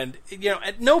 and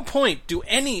at no point do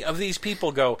any of these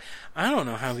people go, "I don't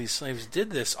know how these slaves did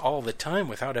this all the time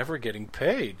without ever getting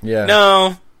paid." Yeah.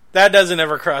 No, that doesn't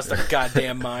ever cross their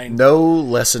goddamn mind. No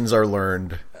lessons are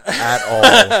learned at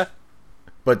all.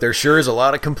 But there sure is a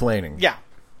lot of complaining. Yeah.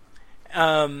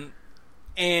 And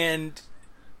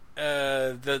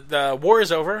the war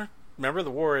is over. Remember,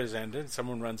 the war has ended.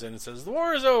 Someone runs in and says, "The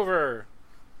war is over."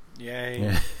 Yay.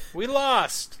 Yeah. We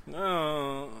lost.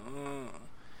 Oh.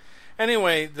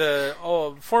 Anyway, the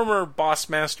former boss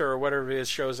master or whatever it is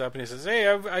shows up and he says,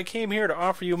 "Hey, I came here to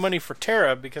offer you money for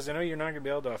Terra because I know you're not going to be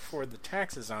able to afford the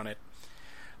taxes on it.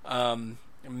 I'm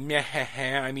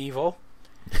evil."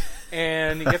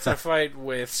 And he gets in a fight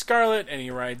with Scarlet and he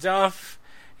rides off.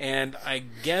 And I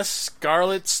guess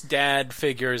Scarlet's dad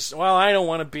figures, well, I don't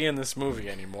want to be in this movie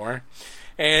anymore.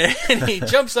 And he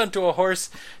jumps onto a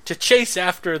horse to chase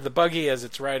after the buggy as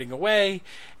it's riding away.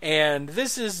 And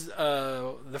this is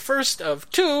the first of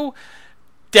 2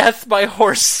 death by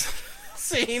horse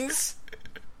scenes.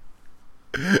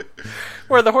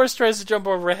 Where the horse tries to jump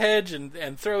over a hedge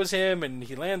and throws him, and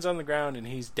he lands on the ground and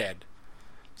he's dead.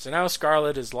 So now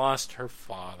Scarlet has lost her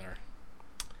father.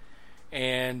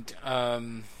 And,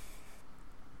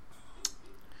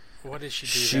 what does she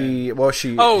do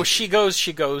then? She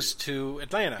goes to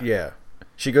Atlanta. Yeah.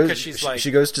 She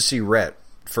goes to see Rhett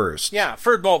first. Yeah,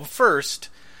 first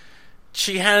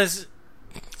she has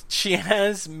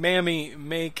Mammy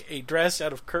make a dress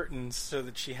out of curtains so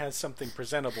that she has something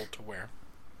presentable to wear.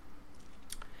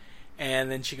 And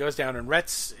then she goes down and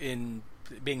Rhett's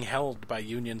being held by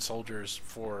Union soldiers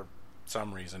for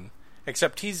some reason.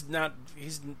 Except he's not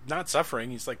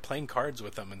suffering. He's like playing cards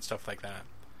with them and stuff like that.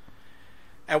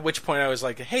 At which point I was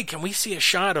like, "Hey, can we see a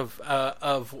shot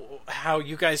of how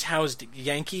you guys housed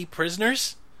Yankee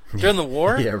prisoners during the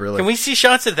war? Yeah, really. Can we see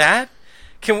shots of that?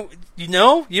 You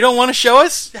don't want to show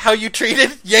us how you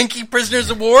treated Yankee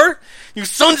prisoners of war? You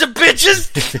sons of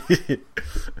bitches!"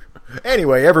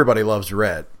 Anyway, everybody loves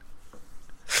Rhett.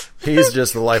 He's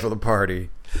just the life of the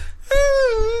party.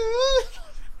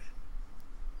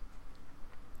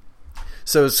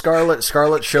 So Scarlet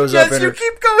shows up in her... Yes,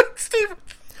 you keep going, Steve.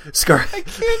 I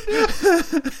can't do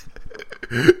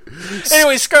it.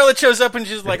 Anyway, Scarlet shows up and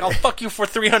she's like, "I'll fuck you for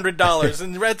 $300."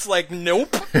 And Red's like,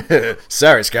 "Nope."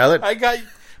 Sorry, Scarlet. I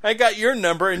got your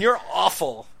number and you're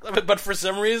awful. But for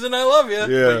some reason I love you.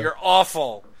 Yeah. But you're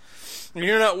awful.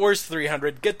 You're not worth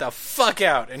 $300. Get the fuck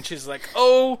out. And she's like,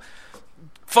 "Oh,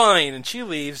 fine." And she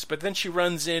leaves, but then she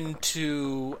runs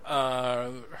into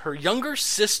her younger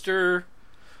sister,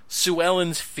 Sue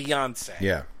Ellen's fiance.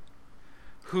 Yeah.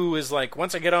 Who is like,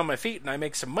 "Once I get on my feet and I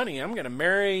make some money, I'm gonna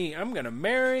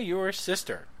marry your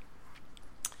sister."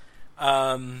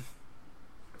 What's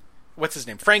his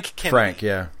name? Frank Kennedy. Frank,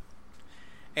 yeah.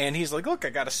 And he's like, "Look,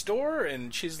 I got a store."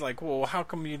 And she's like, "Well, how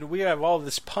come we have all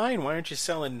this pine? Why aren't you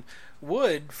selling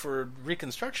wood for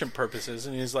reconstruction purposes?"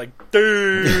 And he's like,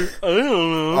 "I don't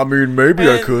know. I mean, maybe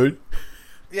I could."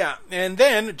 Yeah, and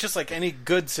then, just like any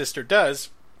good sister does,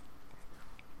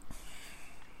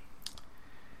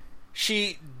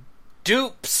 she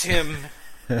dupes him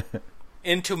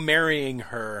into marrying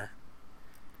her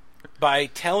by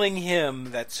telling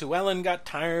him that Sue Ellen got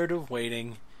tired of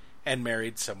waiting and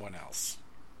married someone else.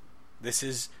 This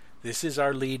is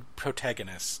our lead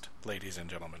protagonist, ladies and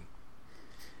gentlemen.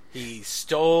 He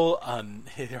stole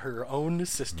her own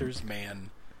sister's man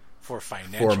for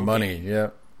financial money, gain. yeah.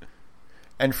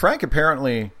 And Frank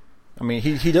apparently... I mean,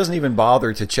 he doesn't even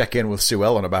bother to check in with Sue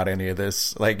Ellen about any of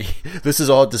this. Like, this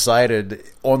is all decided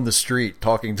on the street,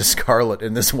 talking to Scarlet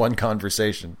in this one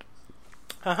conversation.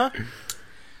 Uh-huh.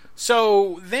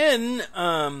 So then,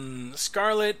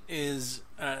 Scarlet is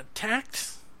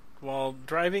attacked while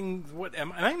driving. What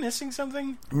am I missing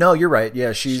something? No, you're right.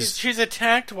 Yeah, she's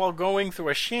attacked while going through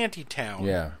a shanty town.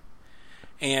 Yeah.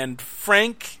 And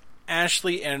Frank,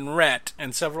 Ashley, and Rhett,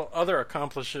 and several other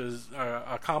accomplices,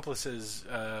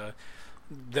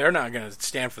 they're not going to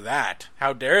stand for that.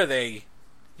 How dare they?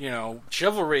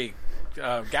 Chivalry,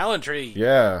 gallantry.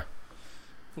 Yeah.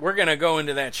 We're going to go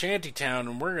into that shanty town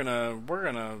and we're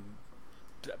gonna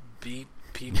beat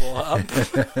people up.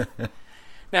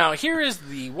 Now, here is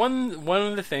the one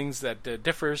of the things that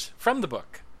differs from the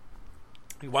book.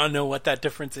 You want to know what that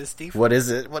difference is, Steve? What is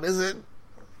it?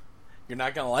 You're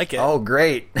not going to like it. Oh,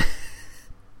 great.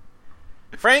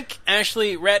 Frank,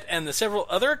 Ashley, Rhett, and the several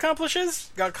other accomplices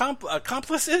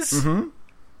Mm-hmm.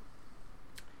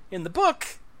 in the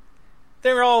book,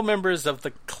 they're all members of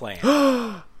the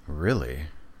Klan. Really?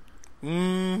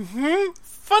 Mm-hmm.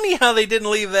 Funny how they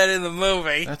didn't leave that in the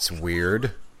movie. That's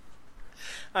weird.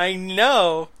 I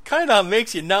know. Kind of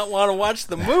makes you not want to watch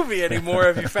the movie anymore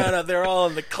if you found out they're all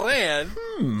in the Klan.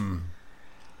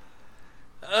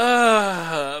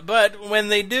 But when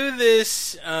they do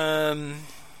this,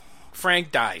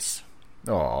 Frank dies.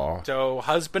 Aw. So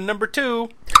husband number 2,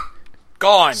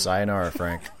 gone. Sayonara,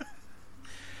 Frank.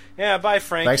 Yeah, bye,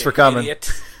 Frank. Thanks for coming.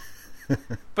 Idiot.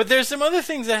 But there's some other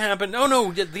things that happen. Oh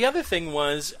no, the other thing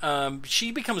was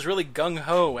she becomes really gung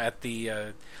ho at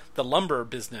the lumber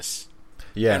business.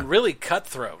 Yeah. And really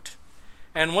cutthroat.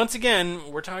 And once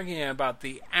again, we're talking about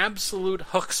the absolute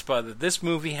chutzpah that this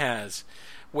movie has,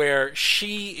 where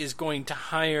she is going to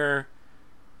hire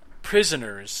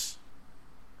prisoners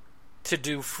to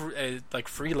do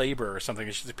free labor or something.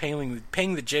 She's paying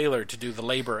the jailer to do the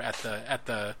labor at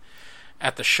the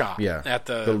shop, at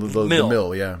the mill. The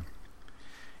mill, yeah.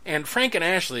 And Frank and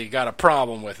Ashley got a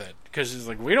problem with it because he's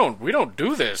like, we don't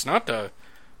do this,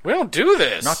 we don't do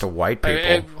this, not to white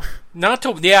people,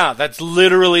 that's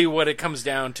literally what it comes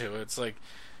down to. It's like,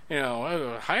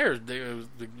 hire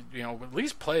at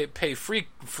least pay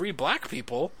free black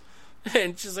people,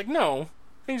 and she's like, no,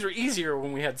 things were easier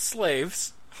when we had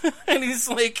slaves. And he's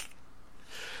like,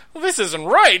 well, this isn't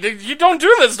right. You don't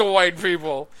do this to white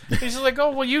people. He's like, oh,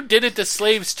 well, you did it to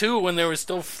slaves too when there were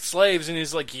still slaves. And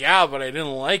he's like, yeah, but I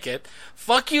didn't like it.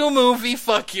 Fuck you, movie.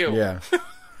 Fuck you. Yeah.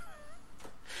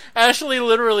 Ashley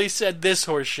literally said this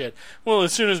horse shit. Well,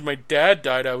 as soon as my dad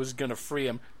died, I was going to free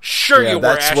him. Sure you were,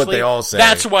 Ashley. That's what they all say.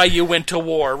 That's why you went to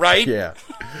war, right? Yeah.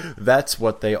 That's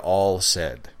what they all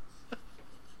said.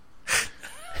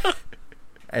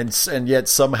 And yet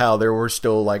somehow there were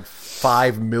still like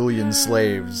 5 million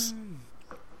slaves.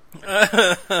 We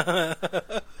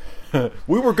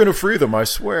were going to free them, I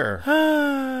swear.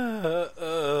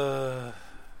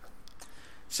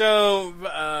 So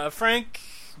Frank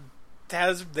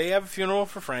they have a funeral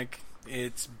for Frank.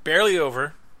 It's barely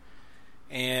over,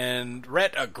 and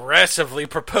Rhett aggressively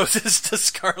proposes to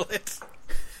Scarlett.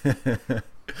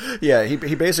 Yeah,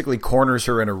 he basically corners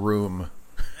her in a room.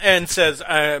 And says,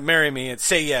 marry me, and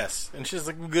say yes. And she's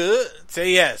like, good,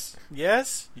 say yes.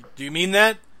 Yes? Do you mean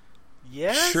that?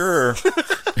 Yes? Sure.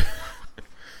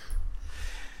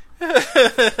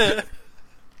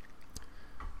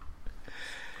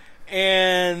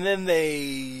 And then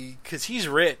because he's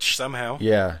rich somehow.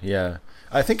 Yeah.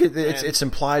 I think it's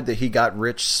implied that he got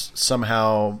rich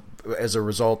somehow as a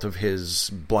result of his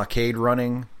blockade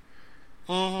running.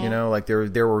 Mm-hmm. Like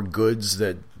there were goods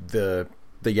that the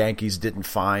Yankees didn't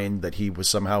find that he was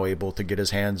somehow able to get his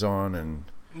hands on and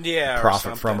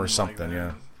profit from or something. Like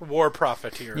yeah, war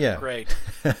profiteer. Yeah, great.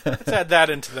 Let's add that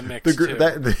into the mix too.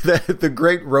 The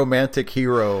great romantic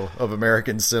hero of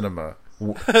American cinema,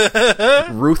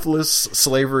 ruthless,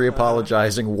 slavery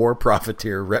apologizing war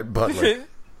profiteer Rhett Butler.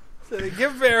 So they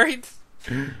get married,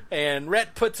 and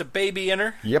Rhett puts a baby in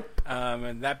her. Yep.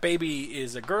 And that baby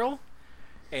is a girl,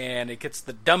 and it gets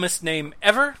the dumbest name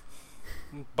ever.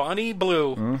 Bonnie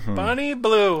Blue. Mm-hmm. Bonnie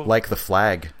Blue. Like the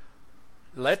flag.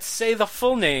 Let's say the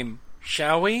full name,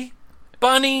 shall we?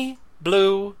 Bonnie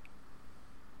Blue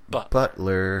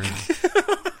Butler.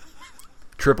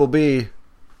 Triple B.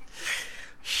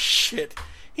 Shit.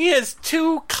 He has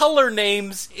 2 color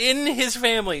names in his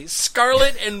family,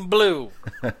 Scarlet and Blue.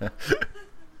 But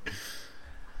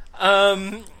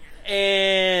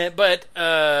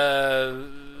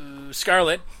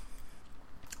Scarlet,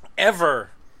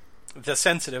 ever the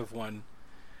sensitive one,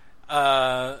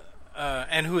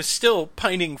 and who is still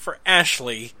pining for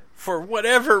Ashley for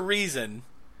whatever reason,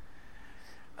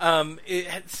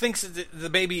 thinks that the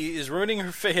baby is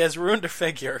has ruined her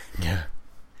figure. Yeah.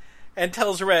 And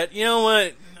tells Rhett, you know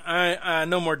what?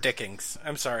 No more dickings.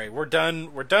 I'm sorry. We're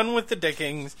done. We're done with the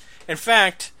dickings. In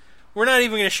fact, we're not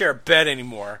even going to share a bed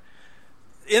anymore.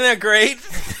 Isn't that great?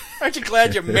 Aren't you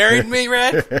glad you married me,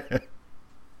 Rhett?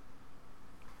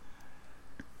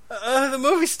 The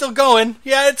movie's still going.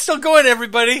 Yeah, it's still going,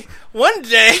 everybody. One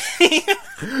day,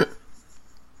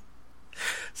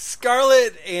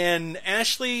 Scarlett and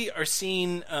Ashley are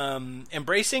seen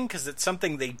embracing because it's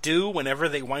something they do whenever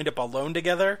they wind up alone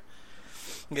together.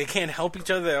 They can't help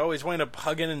each other. They always wind up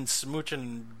hugging and smooching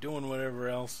and doing whatever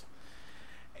else.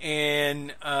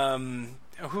 And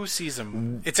who sees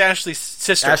them? It's Ashley's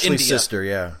sister, Ashley's India. Sister,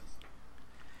 yeah.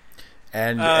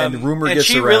 And rumor and gets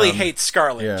she around. really hates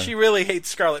Scarlett. Yeah. She really hates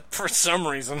Scarlett for some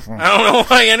reason. I don't know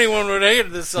why anyone would hate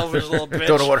this selfish little bitch.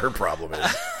 Don't know what her problem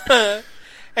is.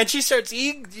 And she starts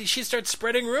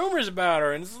spreading rumors about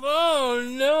her, and it's, oh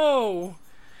no.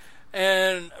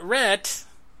 And Rhett,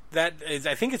 I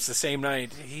think it's the same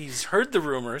night, he's heard the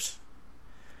rumors,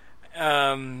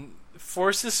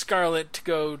 forces Scarlett to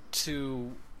go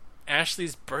to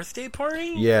Ashley's birthday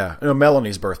party? Yeah. No,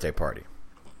 Melanie's birthday party.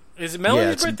 Is it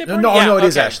Melanie's birthday party? No, it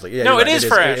is Ashley. Yeah, no, it right. is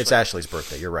for Ashley. It's Ashley's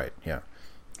birthday. You're right. Yeah.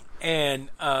 And,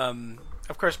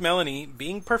 of course, Melanie,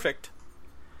 being perfect,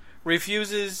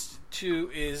 refuses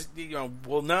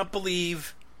will not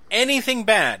believe anything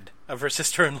bad of her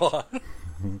sister-in-law.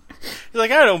 She's like,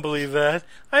 I don't believe that.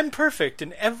 I'm perfect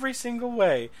in every single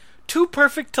way. Too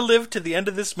perfect to live to the end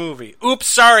of this movie. Oops,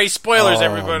 sorry, spoilers,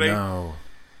 everybody. No.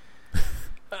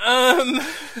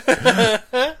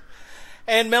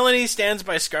 And Melanie stands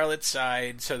by Scarlett's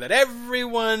side so that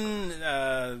everyone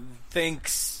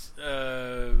thinks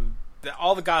that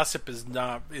all the gossip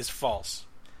is false.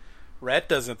 Rhett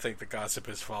doesn't think the gossip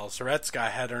is false. Rhett's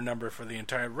had her number for the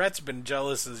entire... Rhett's been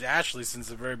jealous of Ashley since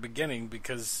the very beginning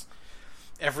because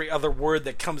every other word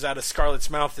that comes out of Scarlett's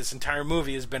mouth this entire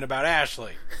movie has been about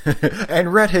Ashley.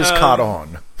 And Rhett has caught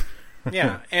on.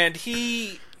 Yeah, and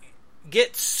he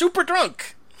gets super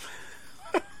drunk.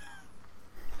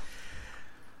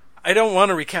 I don't want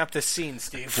to recap this scene,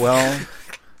 Steve. Well...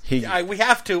 we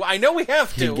have to. I know we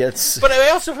have to. But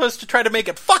I'm also supposed to try to make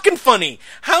it fucking funny.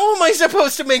 How am I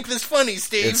supposed to make this funny,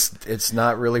 Steve? It's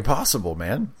not really possible,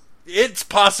 man. It's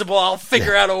possible. I'll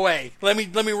figure out a way. Let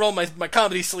me roll my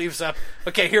comedy sleeves up.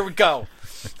 Okay, here we go.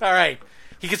 All right.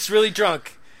 He gets really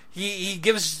drunk. He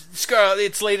gives Scarlett.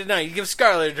 It's late at night. He gives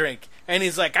Scarlett a drink. And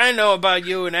he's like, I know about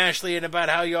you and Ashley and about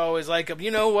how you always like them.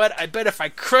 You know what? I bet if I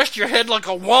crushed your head like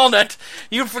a walnut,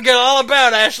 you'd forget all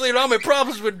about Ashley and all my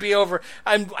problems would be over.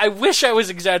 I wish I was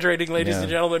exaggerating, ladies and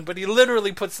gentlemen, but he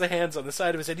literally puts the hands on the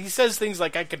side of his head. He says things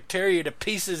like, I could tear you to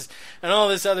pieces and all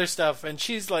this other stuff. And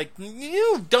she's like,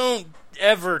 you don't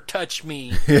ever touch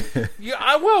me.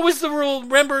 What was the rule?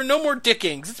 Remember, no more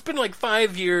dickings. It's been like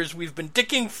 5 years. We've been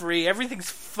dicking free. Everything's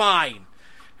fine.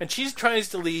 And she tries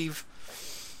to leave.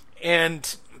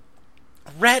 And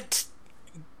Rhett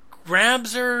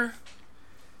grabs her,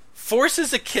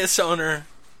 forces a kiss on her,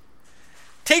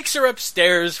 takes her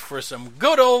upstairs for some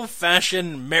good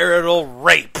old-fashioned marital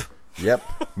rape.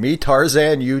 Yep. Me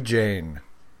Tarzan, you Jane.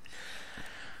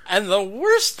 And the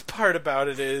worst part about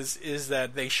it is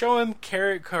that they show him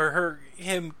carrying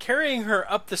her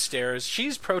up the stairs.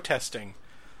 She's protesting.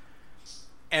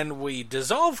 And we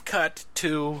dissolve cut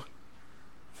to...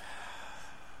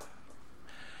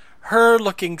 her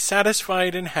looking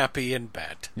satisfied and happy in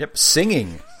bed. Yep,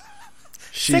 singing.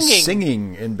 She's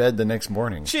singing in bed the next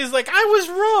morning. She's like, I was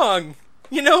wrong.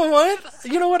 You know what?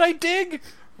 You know what I dig?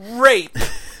 Rape.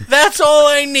 That's all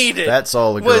I needed. That's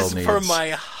all a girl needs. Was for my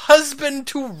husband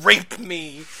to rape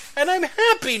me. And I'm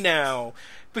happy now.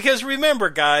 Because remember,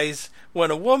 guys,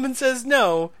 when a woman says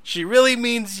no, she really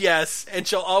means yes, and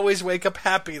she'll always wake up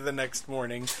happy the next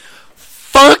morning.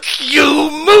 Fuck you,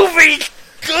 movie!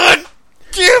 God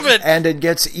damn it! And it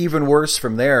gets even worse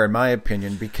from there, in my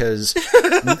opinion, because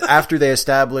after they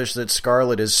establish that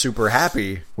Scarlett is super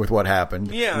happy with what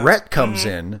happened, Rhett comes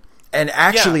in and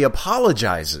actually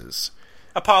apologizes.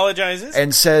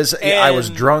 And says, I was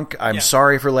drunk, I'm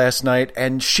sorry for last night,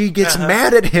 and she gets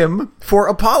mad at him for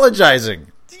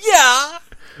apologizing. Yeah!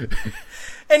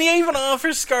 And he even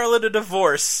offers Scarlett a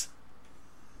divorce.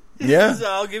 Yeah. He says,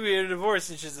 I'll give you a divorce.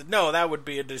 And she said, no, that would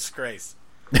be a disgrace.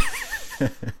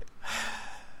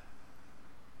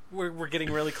 We're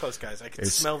getting really close, guys. I can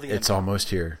smell the end. It's almost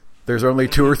here. There's only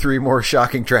 2 or 3 more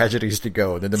shocking tragedies to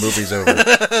go, and then the movie's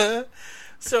over.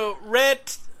 So,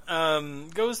 Rhett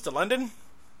goes to London.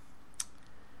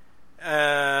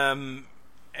 And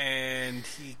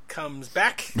he comes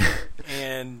back.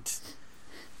 And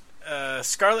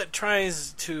Scarlett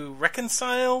tries to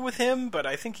reconcile with him, but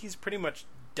I think he's pretty much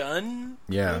done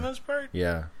for the most part.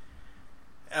 Yeah.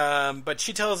 But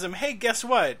she tells him, hey, guess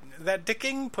what? That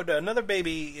dicking put another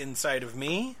baby inside of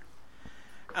me.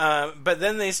 But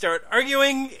then they start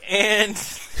arguing, and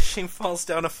she falls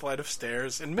down a flight of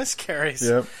stairs and miscarries.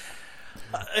 Yep.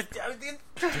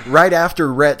 Right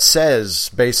after Rhett says,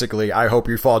 basically, I hope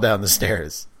you fall down the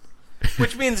stairs.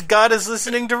 Which means God is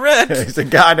listening to Rhett. He's the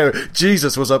God.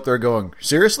 Jesus was up there going,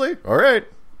 seriously? All right.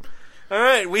 All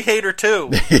right, we hate her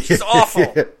too. She's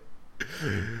awful.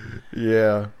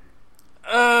 Yeah.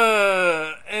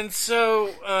 And so,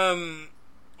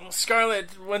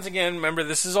 Scarlett, once again, remember,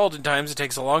 this is olden times. It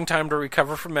takes a long time to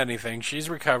recover from anything. She's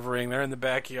recovering. They're in the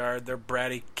backyard. Their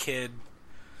bratty kid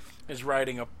is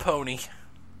riding a pony.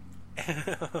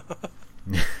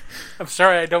 I'm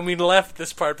sorry, I don't mean to laugh at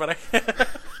this part, but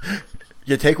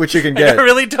you take what you can get. I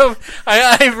really don't.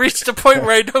 I've reached a point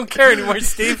where I don't care anymore,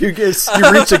 Steve. You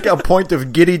reach a point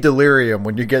of giddy delirium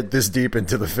when you get this deep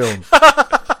into the film.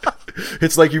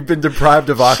 It's like you've been deprived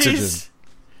of oxygen.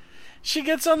 She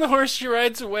gets on the horse, she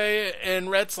rides away,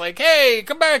 and Rhett's like, hey,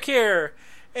 come back here.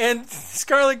 And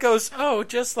Scarlett goes, oh,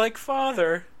 just like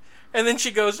father. And then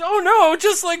she goes, oh no,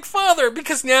 just like father,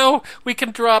 because now we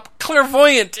can drop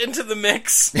clairvoyant into the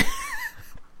mix.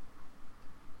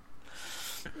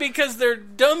 Because their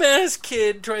dumbass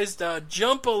kid tries to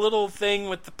jump a little thing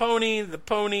with the pony. The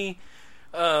pony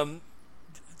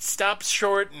stops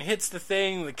short and hits the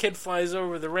thing. The kid flies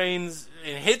over the reins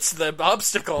and hits the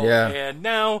obstacle. Yeah. And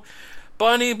now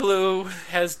Bonnie Blue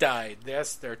has died.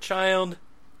 Yes, their child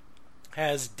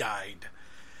has died.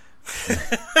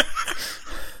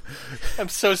 I'm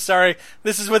so sorry.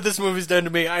 This is what this movie's done to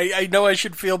me. I know I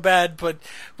should feel bad, but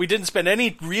we didn't spend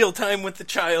any real time with the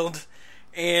child.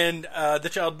 And the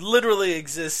child literally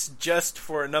exists just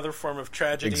for another form of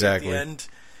tragedy at the end.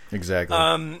 Exactly.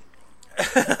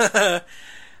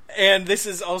 And this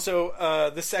is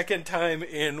also the second time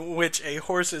in which a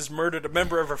horse has murdered a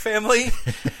member of her family.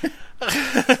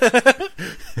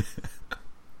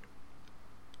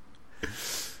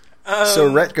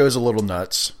 So Rhett goes a little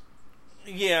nuts.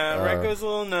 Yeah, Rhett goes a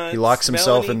little nuts. He locks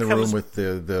himself in the room with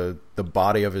the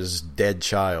body of his dead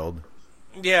child.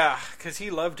 Yeah, because he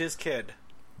loved his kid.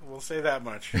 We'll say that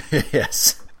much.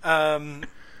 Yes.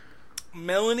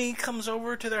 Melanie comes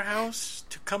over to their house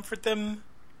to comfort them.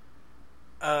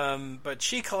 But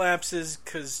she collapses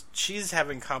because she's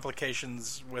having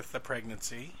complications with the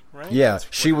pregnancy, right? Yeah,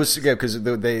 she was, because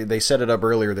they set it up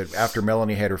earlier that after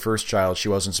Melanie had her first child, she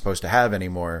wasn't supposed to have any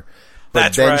more. But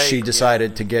That's then right, she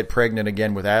decided to get pregnant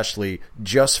again with Ashley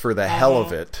just for the hell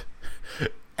of it.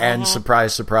 And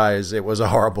surprise, surprise, it was a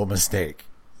horrible mistake.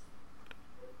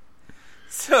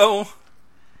 So,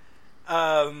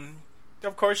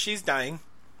 of course, she's dying.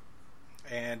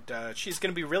 And she's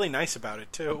going to be really nice about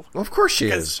it, too. Well, of course she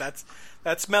is.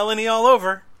 That's Melanie all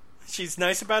over. She's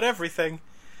nice about everything.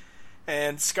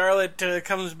 And Scarlett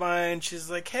comes by and she's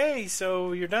like, hey,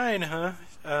 so you're dying, huh?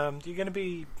 You going to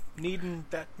be needing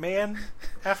that man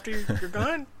after you're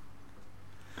gone?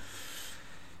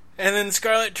 And then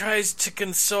Scarlett tries to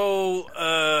console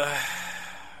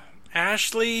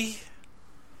Ashley.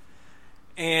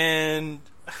 And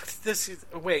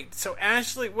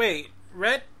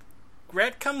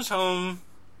Rhett comes home.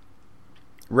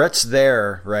 Rhett's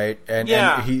there, right? And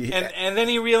then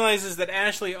he realizes that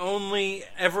Ashley only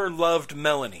ever loved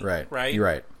Melanie. Right. You're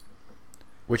right.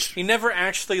 Which he never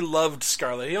actually loved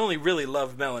Scarlett. He only really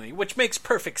loved Melanie, which makes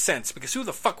perfect sense because who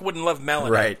the fuck wouldn't love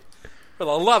Melanie? Right. For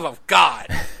the love of God.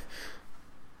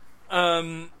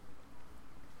 And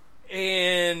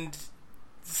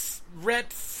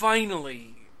Rhett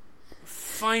finally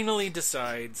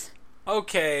decides,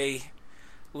 okay,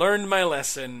 learned my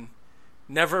lesson.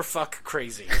 Never fuck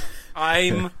crazy.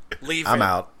 I'm leaving. I'm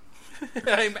out.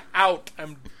 I'm out.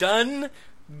 I'm done.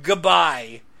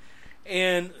 Goodbye.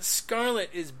 And Scarlett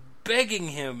is begging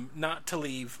him not to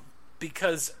leave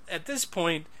because at this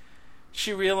point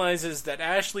she realizes that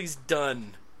Ashley's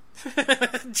done.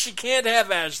 She can't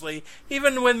have Ashley.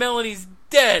 Even when Melanie's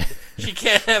dead, she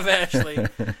can't have Ashley.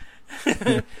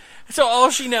 So all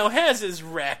she now has is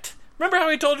Rhett. Remember how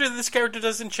I told you this character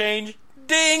doesn't change?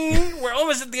 Ding! We're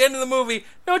almost at the end of the movie.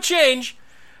 No change.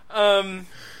 And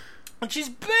she's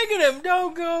begging him,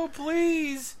 don't go,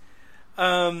 please.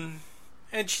 And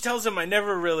she tells him, I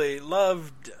never really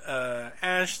loved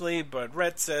Ashley, but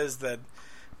Rhett says that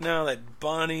now that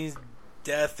Bonnie's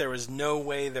death, there was no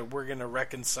way that we're going to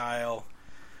reconcile.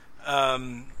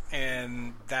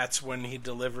 And that's when he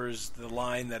delivers the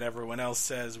line that everyone else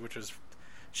says, which is,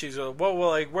 she's like, where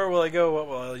will I go? What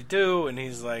will I do? And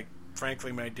he's like,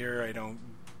 frankly, my dear, I don't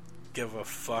give a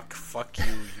fuck. Fuck you.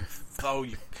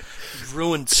 You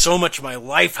ruined so much of my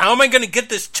life. How am I going to get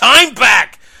this time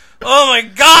back? Oh my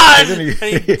God!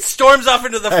 And he storms off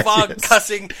into the fog,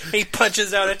 cussing. And he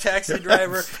punches out a taxi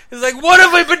driver. He's like, what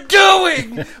have I been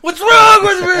doing? What's wrong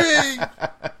with me?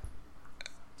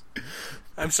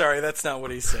 I'm sorry, that's not what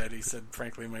he said. He said,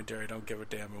 frankly, my dear, I don't give a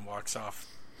damn, and walks off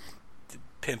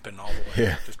pimping all the way.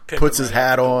 Yeah. Puts his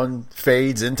hat on,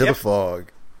 fades into the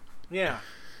fog. Yeah.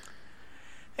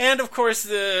 And, of course,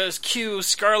 the cue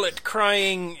Scarlett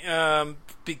crying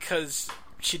because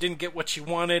she didn't get what she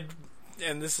wanted.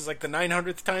 And this is like the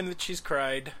 900th time that she's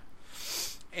cried.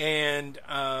 And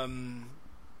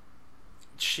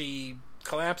she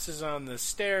collapses on the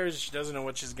stairs. She doesn't know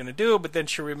what she's going to do. But then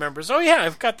she remembers, oh, yeah,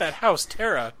 I've got that house,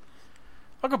 Tara.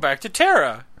 I'll go back to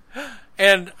Tara.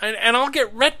 And I'll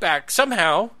get Rhett back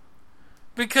somehow.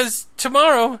 Because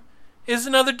tomorrow is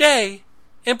another day.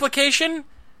 Implication?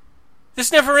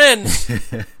 This never ends.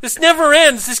 This never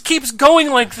ends. This keeps going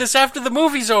like this after the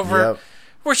movie's over. Yep.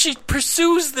 Where she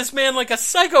pursues this man like a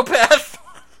psychopath.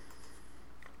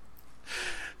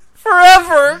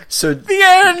 Forever. So the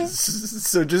end.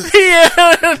 So just the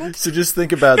end. So just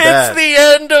think about that. It's the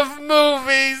end of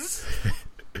movies.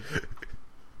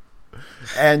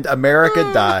 And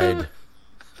America died.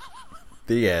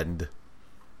 The end.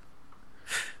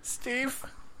 Steve.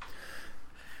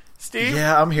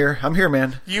 Yeah, I'm here,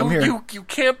 man. I'm here. You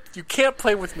can't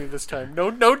play with me this time.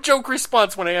 No joke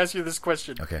response when I ask you this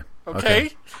question.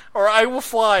 Okay. Or I will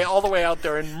fly all the way out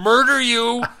there and murder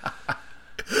you.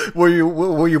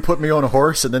 Will you put me on a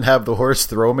horse and then have the horse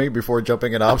throw me before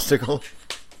jumping an obstacle?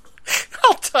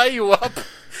 I'll tie you up.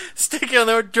 stick you on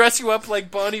there, dress you up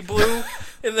like Bonnie Blue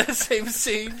in that same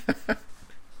scene.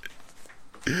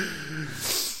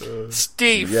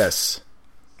 Steve. Yes.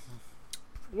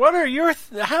 What are your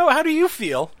how do you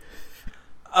feel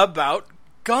about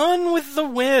Gone with the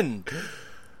Wind?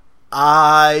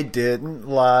 I didn't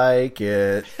like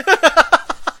it.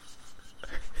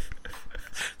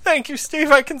 Thank you,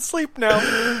 Steve. I can sleep now.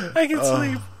 I can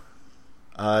sleep.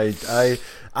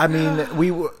 I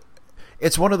mean,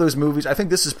 it's one of those movies. I think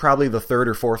this is probably the third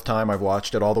or fourth time I've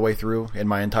watched it all the way through in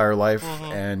my entire life,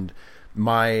 and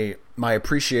my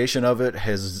appreciation of it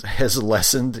has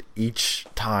lessened each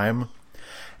time.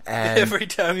 And every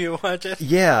time you watch it,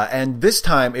 yeah, and this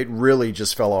time it really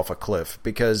just fell off a cliff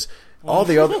because all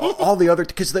the other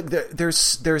because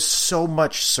there's so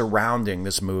much surrounding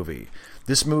this movie.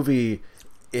 This movie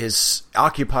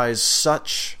occupies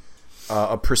such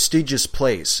a prestigious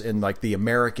place in like the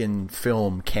American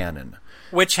film canon,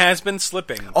 which has been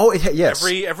slipping. Oh, yes.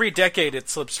 Every decade it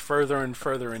slips further and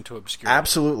further into obscurity.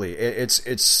 Absolutely,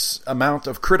 its amount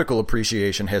of critical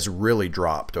appreciation has really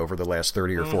dropped over the last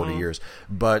 30 or 40 years.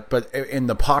 But in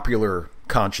the popular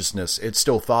consciousness, it's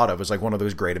still thought of as like one of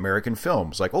those great American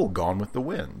films, like Gone with the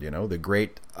Wind, the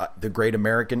great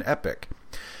American epic.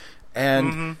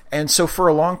 And so for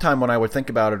a long time when I would think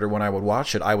about it or when I would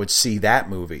watch it, I would see that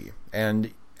movie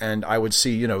and I would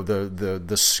see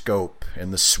the scope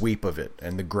and the sweep of it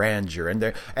and the grandeur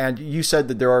and you said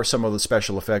that there are some of the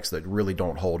special effects that really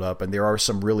don't hold up, and there are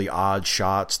some really odd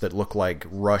shots that look like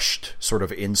rushed sort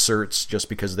of inserts just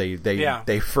because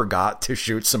they forgot to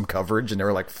shoot some coverage and they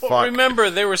were like, fuck. Well, remember,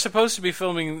 they were supposed to be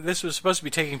filming. This was supposed to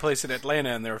be taking place in Atlanta,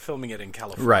 and they were filming it in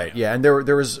California. Right? Yeah, and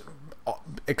there was,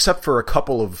 except for a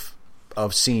couple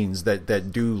of scenes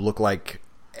that do look like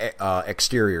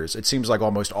exteriors. It seems like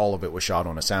almost all of it was shot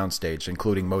on a soundstage,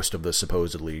 including most of the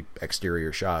supposedly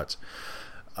exterior shots.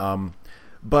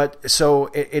 But so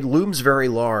it looms very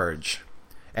large,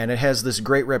 and it has this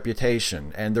great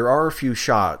reputation. And there are a few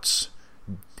shots,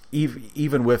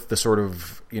 even with the sort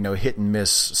of hit and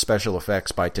miss special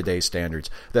effects by today's standards,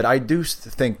 that I do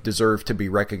think deserve to be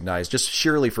recognized just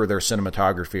sheerly for their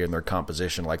cinematography and their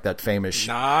composition, like that famous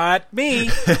not me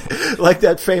like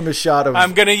that famous shot of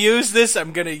I'm gonna use this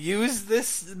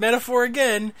metaphor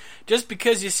again. Just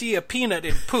because you see a peanut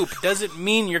in poop doesn't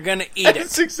mean you're gonna eat it.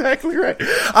 That's exactly right.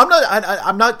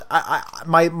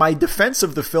 My defense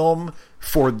of the film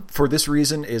for this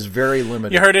reason is very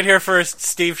limited. You heard it here first.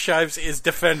 Steve Shives is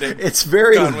defending. It's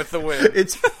very Gone with the Wind.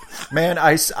 It's man,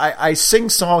 I sing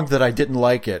songs that I didn't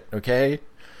like it. Okay.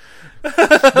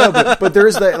 No, but there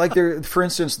is that, like, there, for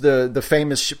instance, the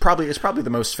famous it's probably the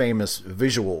most famous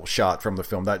visual shot from the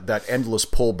film, that endless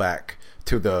pullback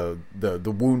to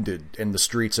the wounded in the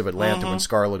streets of Atlanta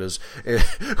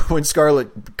when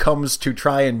Scarlett comes to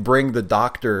try and bring the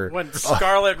doctor. When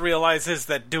Scarlett realizes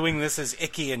that doing this is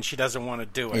icky and she doesn't want to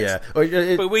do it. Yeah,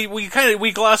 but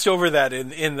we glossed over that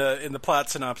in the plot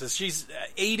synopsis. She's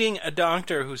aiding a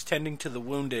doctor who's tending to the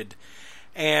wounded,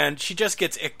 and she just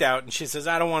gets icked out and she says,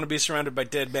 "I don't want to be surrounded by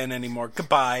dead men anymore.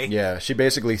 Goodbye." Yeah, she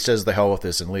basically says the hell with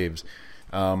this and leaves.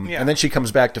 And then she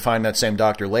comes back to find that same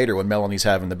doctor later when Melanie's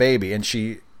having the baby, and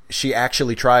she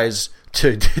actually tries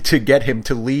to get him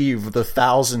to leave the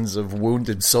thousands of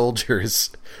wounded soldiers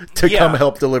to come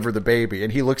help deliver the baby,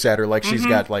 and he looks at her like she's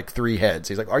got like 3 heads.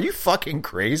 He's like, "Are you fucking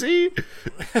crazy?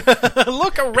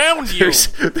 Look around you.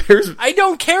 I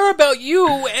don't care about you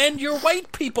and your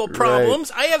white people problems.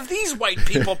 Right. I have these white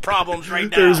people problems right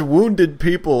now. There's wounded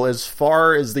people as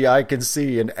far as the eye can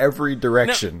see in every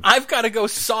direction. No, I've got to go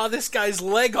saw this guy's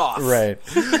leg off." Right.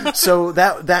 So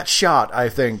that shot, I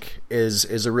think,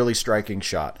 is a really striking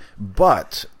shot.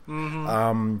 But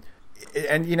and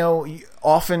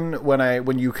often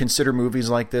when you consider movies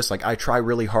like this, like, I try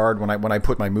really hard when I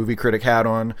put my movie critic hat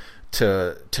on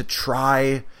to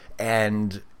try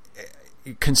and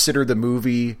consider the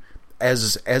movie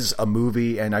as a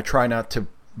movie, and I try not to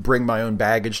bring my own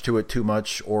baggage to it too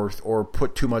much or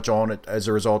put too much on it as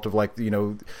a result of, like,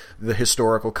 the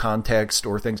historical context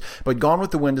or things. But Gone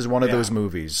with the Wind is one of those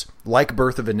movies, like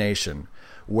Birth of a Nation,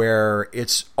 where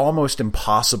it's almost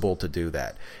impossible to do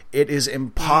that. It is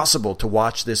impossible to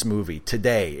watch this movie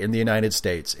today in the United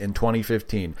States in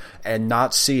 2015 and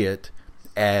not see it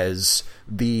as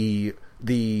the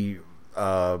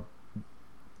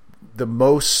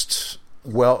most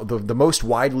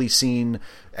widely seen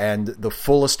and the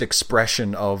fullest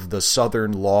expression of the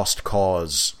Southern lost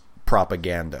cause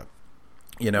propaganda.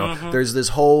 There's this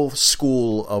whole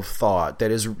school of thought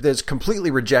that's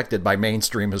completely rejected by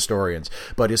mainstream historians,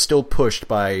 but is still pushed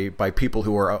by people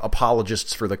who are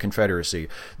apologists for the Confederacy,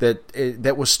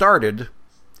 that was started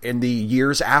in the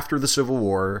years after the Civil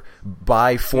War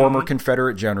by former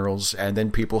Confederate generals, and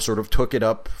then people sort of took it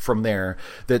up from there,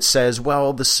 that says,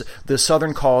 well, the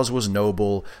Southern cause was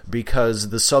noble because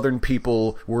the Southern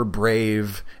people were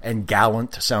brave and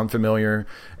gallant. Sound familiar?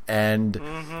 And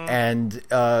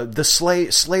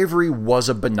slavery was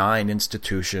a benign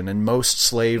institution, and most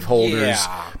slaveholders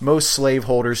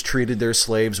treated their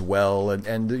slaves well,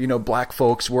 and black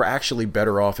folks were actually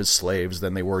better off as slaves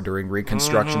than they were during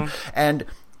Reconstruction, and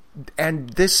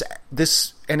this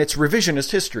and it's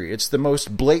revisionist history. It's the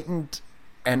most blatant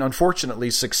and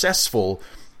unfortunately successful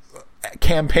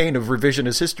campaign of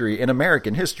revisionist history in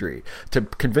American history to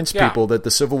convince people that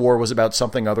the Civil War was about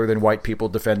something other than white people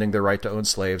defending their right to own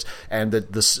slaves, and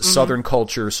that the Southern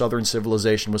culture, Southern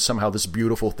civilization was somehow this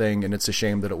beautiful thing, and it's a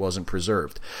shame that it wasn't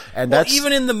preserved. And that's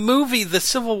even in the movie, the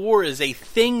Civil War is a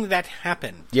thing that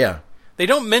happened. Yeah. They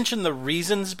don't mention the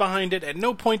reasons behind it. At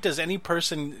no point does any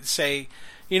person say,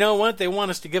 you know what, they want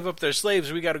us to give up their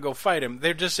slaves, we got to go fight them.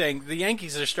 They're just saying, the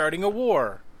Yankees are starting a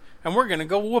war, and we're going to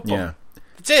go whoop them.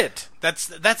 That's it.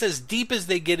 That's as deep as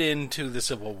they get into the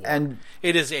Civil War. And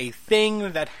it is a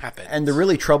thing that happens. And the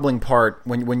really troubling part,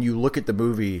 when you look at the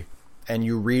movie and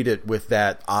you read it with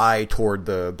that eye toward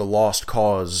the lost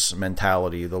cause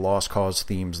mentality, the lost cause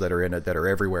themes that are in it, that are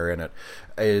everywhere in it,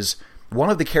 is one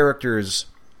of the characters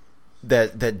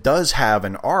that does have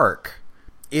an arc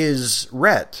is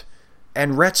Rhett.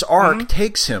 And Rhett's arc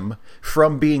takes him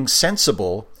from being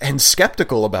sensible and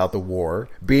skeptical about the war,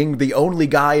 being the only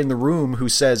guy in the room who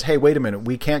says, hey, wait a minute,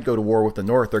 we can't go to war with the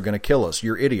North. They're going to kill us.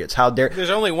 You're idiots. How dare... There's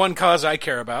only one cause I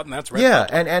care about, and that's Rhett. Yeah,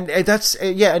 and that's...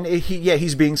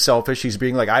 he's being selfish. He's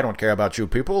being like, I don't care about you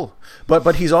people.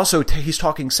 But he's also... he's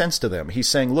talking sense to them. He's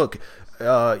saying, look...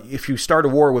 if you start a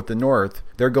war with the North,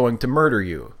 they're going to murder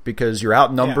you because you're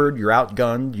outnumbered, you're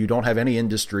outgunned, you don't have any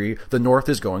industry. The North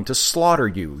is going to slaughter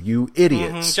you, you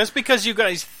idiots. Just because you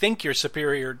guys think you're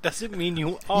superior doesn't mean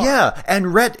you are. Yeah,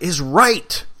 and Rhett is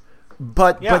right.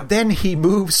 But then he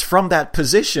moves from that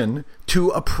position to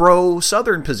a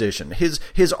pro-Southern position.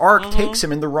 His arc takes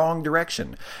him in the wrong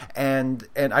direction. And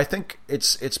I think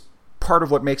it's part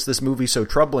of what makes this movie so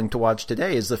troubling to watch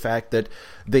today is the fact that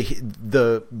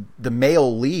the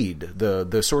male lead,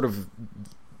 the sort of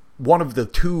one of the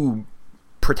two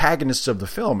protagonists of the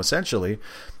film, essentially,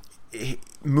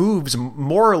 moves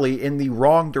morally in the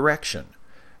wrong direction.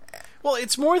 Well,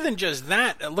 it's more than just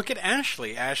that. Look at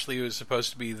Ashley. Ashley was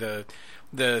supposed to be the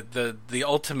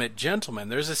ultimate gentleman.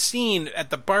 There's a scene at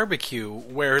the barbecue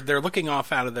where they're looking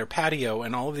off out of their patio,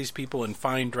 and all of these people in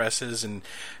fine dresses and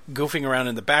goofing around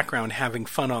in the background having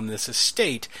fun on this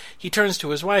estate. He turns to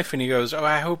his wife and he goes, "Oh,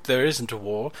 I hope there isn't a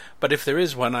war, but if there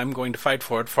is one, I'm going to fight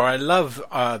for it, for I love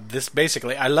this.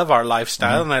 Basically, I love our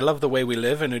lifestyle and I love the way we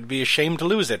live, and it'd be a shame to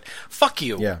lose it. Fuck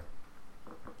you." Yeah.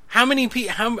 How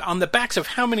on the backs of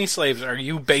how many slaves are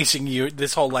you basing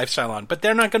this whole lifestyle on? But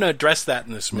they're not going to address that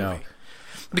in this movie. No.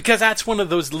 Because that's one of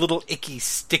those little icky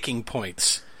sticking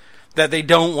points that they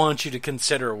don't want you to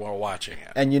consider while watching it.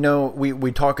 And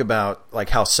we talk about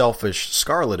like how selfish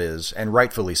Scarlett is, and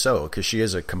rightfully so, because she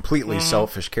is a completely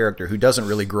selfish character who doesn't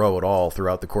really grow at all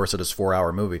throughout the course of this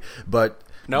 4-hour movie. But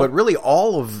really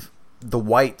all of the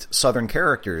white Southern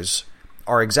characters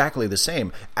are exactly the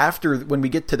same. When we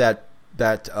get to that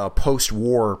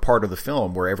post-war part of the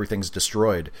film where everything's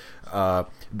destroyed,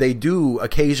 they do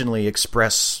occasionally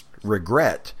express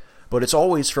regret, but it's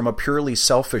always from a purely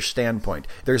selfish standpoint.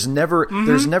 There's never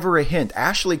a hint.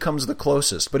 Ashley comes the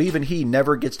closest, but even he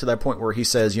never gets to that point where he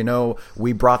says,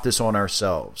 we brought this on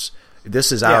ourselves.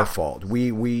 This is our fault.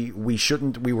 We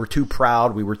shouldn't. We were too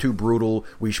proud. We were too brutal.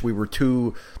 We were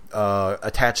too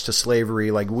attached to slavery.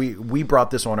 Like we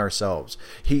brought this on ourselves.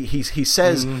 He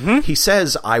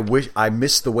says I wish I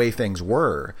miss the way things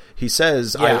were. He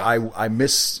says I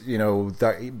miss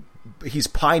he's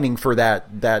pining for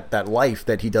that life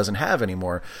that he doesn't have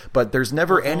anymore. But there's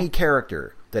never any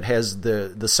character that has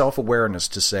the self-awareness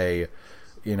to say,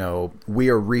 we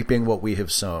are reaping what we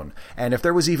have sown. And if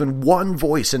there was even one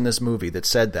voice in this movie that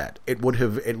said that, it would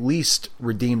have at least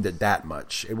redeemed it that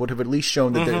much. It would have at least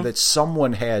shown that that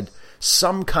someone had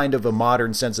some kind of a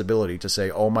modern sensibility to say,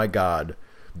 oh my God,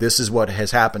 this is what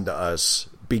has happened to us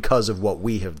because of what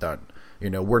we have done.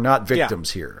 We're not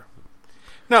victims here.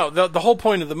 No, the whole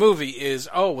point of the movie is,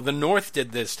 the North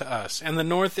did this to us, and the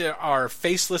North are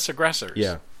faceless aggressors.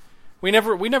 Yeah.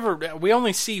 We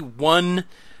only see one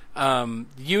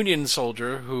Union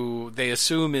soldier who they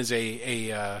assume is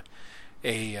a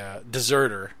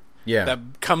deserter. Yeah. That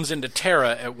comes into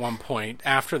Terra at one point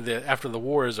after the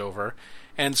war is over,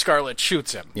 and Scarlett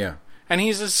shoots him. Yeah. And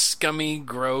he's a scummy,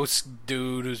 gross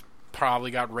dude who's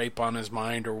probably got rape on his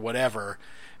mind or whatever.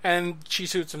 and she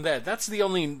shoots him dead. That's the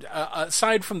only,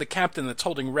 aside from the captain that's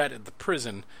holding Rhett at the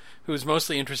prison, who's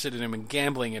mostly interested in him in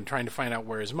gambling and trying to find out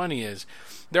where his money is,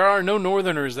 there are no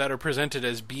Northerners that are presented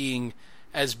as being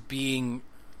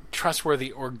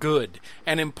trustworthy or good.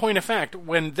 And in point of fact,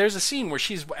 when there's a scene where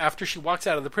after she walks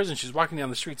out of the prison, she's walking down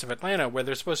the streets of Atlanta, where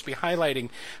they're supposed to be highlighting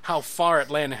how far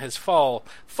Atlanta has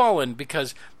fallen,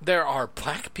 because there are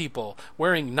black people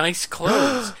wearing nice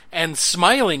clothes and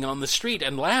smiling on the street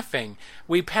and laughing.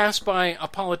 We pass by a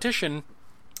politician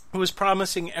who was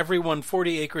promising everyone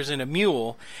 40 acres and a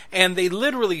mule, and they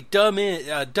literally dub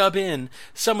in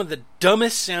some of the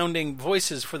dumbest sounding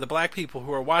voices for the black people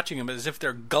who are watching him, as if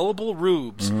they're gullible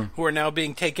rubes who are now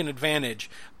being taken advantage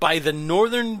by the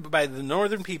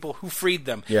northern people who freed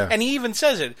them. Yeah. And he even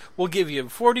says it: we'll give you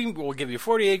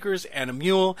 40 acres and a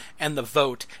mule and the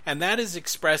vote. And that is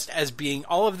expressed as being,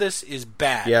 all of this is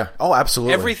bad. Yeah. Oh,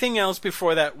 absolutely. Everything else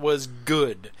before that was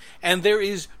good. And there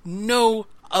is no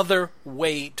other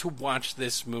way to watch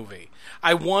this movie.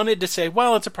 I wanted to say,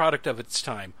 well, it's a product of its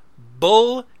time.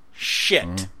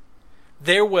 Bullshit.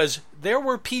 There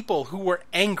were people who were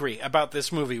angry about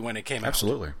this movie when it came out.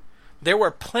 Absolutely. There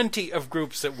were plenty of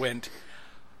groups that went,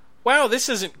 wow, this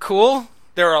isn't cool.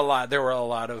 There were a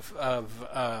lot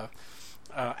of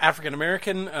African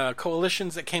American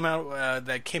coalitions that came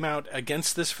out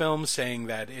against this film, saying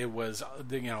that it was,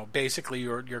 basically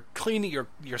you're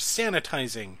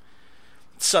sanitizing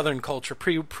Southern culture,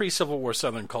 pre-Civil War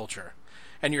Southern culture,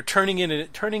 and you're turning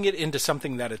it into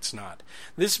something that it's not.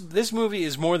 This movie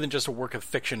is more than just a work of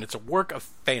fiction; it's a work of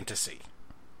fantasy,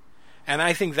 and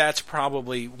I think that's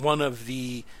probably one of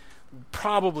the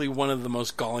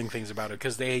most galling things about it,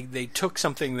 because they took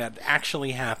something that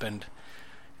actually happened,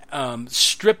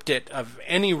 stripped it of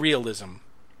any realism,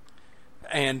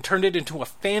 and turned it into a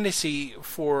fantasy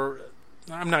for,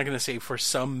 I'm not going to say for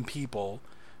some people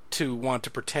to want to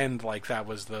pretend like that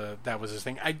was his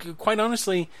thing. Quite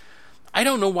honestly, I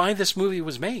don't know why this movie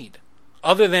was made,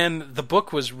 other than the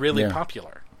book was really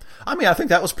popular. I mean, I think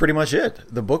that was pretty much it.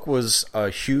 The book was a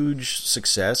huge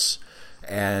success,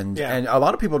 and a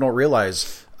lot of people don't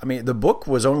realize. I mean, the book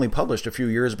was only published a few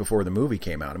years before the movie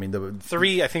came out. I mean,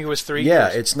 I think it was 3 years. Yeah,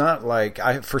 it's not like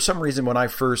for some reason, when I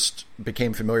first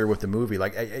became familiar with the movie,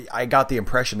 like I got the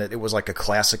impression that it was like a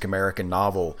classic American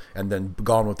novel, and then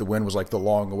Gone with the Wind was like the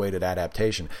long-awaited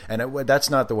adaptation. And that's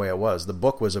not the way it was. The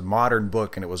book was a modern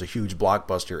book, and it was a huge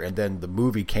blockbuster, and then the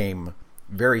movie came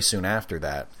very soon after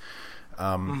that.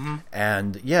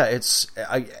 And yeah, it's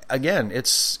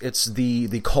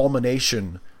the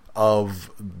culmination of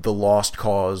the Lost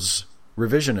Cause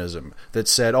revisionism that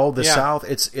said, oh, the South,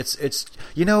 it's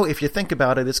if you think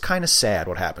about it, it's kind of sad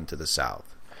what happened to the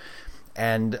South.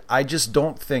 And I just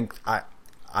don't think, I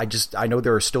know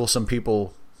there are still some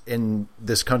people in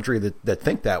this country that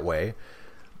think that way,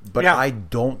 but I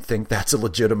don't think that's a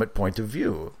legitimate point of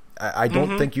view. I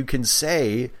don't think you can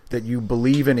say that you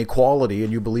believe in equality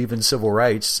and you believe in civil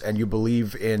rights and you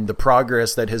believe in the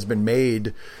progress that has been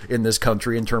made in this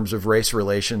country in terms of race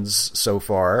relations so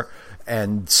far,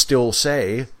 and still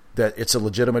say that it's a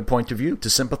legitimate point of view to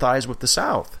sympathize with the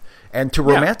South and to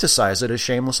romanticize it as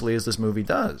shamelessly as this movie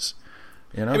does.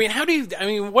 I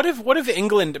mean, what if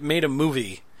England made a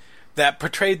movie that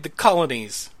portrayed the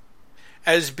colonies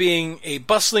as being a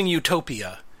bustling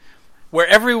utopia, where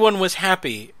everyone was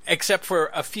happy except for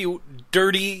a few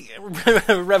dirty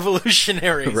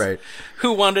revolutionaries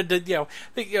who wanted to,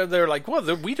 they're like,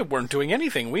 well, we weren't doing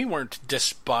anything. We weren't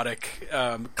despotic,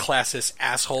 classist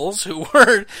assholes who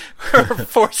were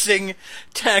forcing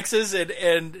taxes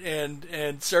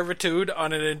and servitude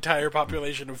on an entire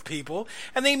population of people.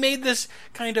 And they made this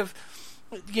kind of,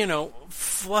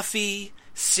 fluffy,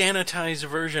 sanitized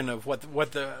version of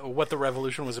what the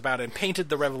revolution was about, and painted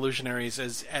the revolutionaries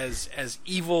as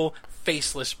evil,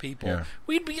 faceless people. Yeah.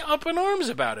 We'd be up in arms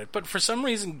about it, but for some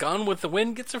reason, Gone with the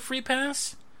Wind gets a free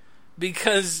pass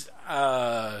because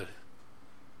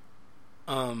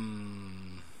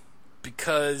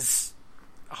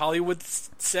Hollywood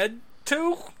said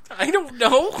to. I don't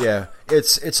know. Yeah,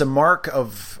 it's a mark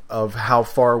of how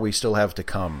far we still have to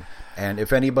come. And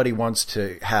if anybody wants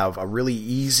to have a really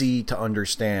easy to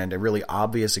understand, a really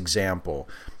obvious example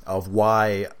of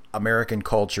why American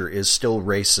culture is still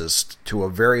racist to a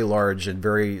very large and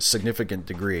very significant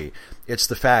degree, it's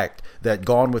the fact that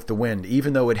Gone with the Wind,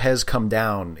 even though it has come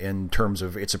down in terms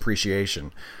of its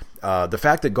appreciation, the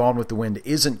fact that Gone with the Wind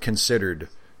isn't considered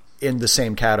in the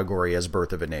same category as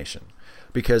Birth of a Nation.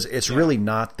 Because it's really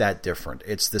not that different.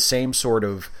 It's the same sort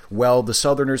of, the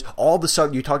Southerners,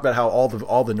 you talked about how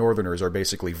all the Northerners are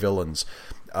basically villains.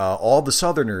 All the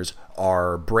Southerners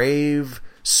are brave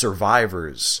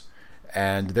survivors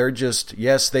and they're just,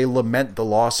 yes, they lament the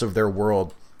loss of their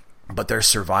world, but they're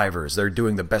survivors. They're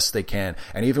doing the best they can.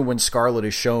 And even when Scarlet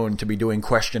is shown to be doing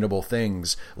questionable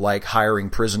things, like hiring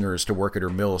prisoners to work at her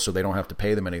mill so they don't have to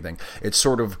pay them anything, it's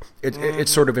sort of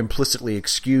it's sort of implicitly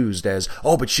excused as,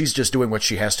 oh, but she's just doing what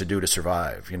she has to do to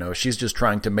survive. You know, she's just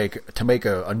trying to make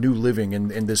a new living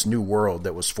in this new world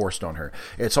that was forced on her.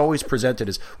 It's always presented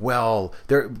as, well,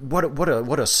 they're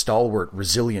what a stalwart,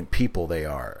 resilient people they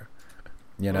are.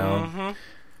 You know. Mm-hmm.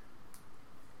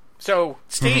 So,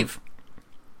 Steve.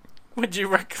 Would you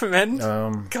recommend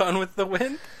Gone with the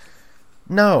Wind?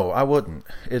 No, I wouldn't.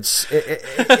 Here's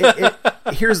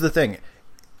the thing.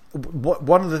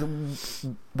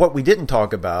 What we didn't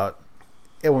talk about,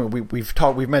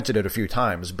 we've mentioned it a few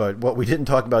times, but what we didn't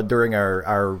talk about during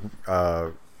our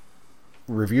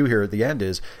review here at the end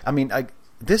is, I mean,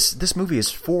 this movie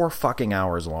is 4 fucking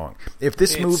hours long. If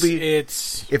this movie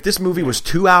was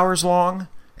 2 hours long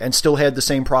and still had the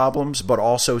same problems, but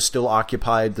also still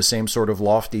occupied the same sort of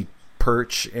lofty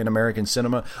perch in American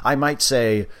cinema, I might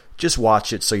say just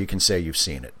watch it so you can say you've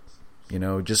seen it. You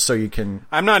know, just so you can.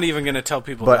 I'm not even going to tell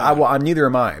people. But neither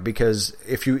am I, because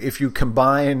if you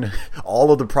combine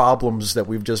all of the problems that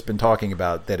we've just been talking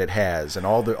about that it has, and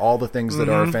all the things that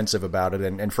are offensive about it,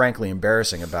 and frankly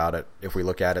embarrassing about it, if we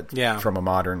look at it from a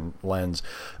modern lens,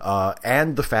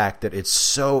 and the fact that it's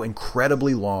so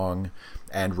incredibly long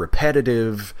and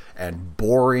repetitive and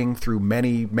boring through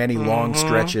many long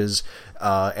stretches,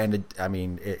 and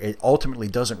it ultimately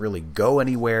doesn't really go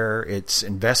anywhere. It's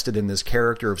invested in this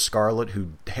character of Scarlet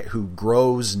who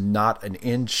grows not an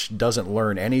inch, doesn't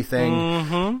learn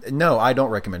anything. No, I don't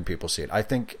recommend people see it. I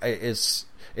think it's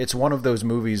one of those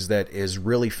movies that is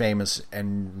really famous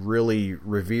and really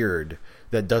revered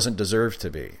that doesn't deserve to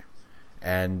be.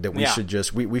 And that we should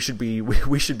just we should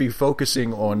be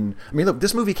focusing on. I mean, look,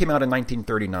 this movie came out in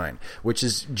 1939, which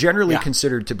is generally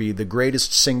considered to be the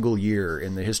greatest single year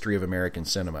in the history of American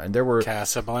cinema. And there were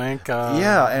Casablanca,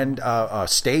 and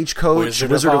Stagecoach,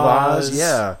 Wizard of Oz,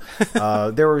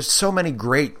 there were so many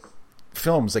great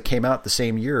films that came out the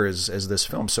same year as this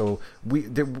film. So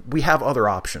we have other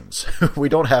options. We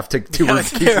don't have to keep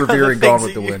revering Gone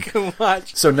with the Wind.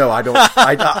 So no, I don't.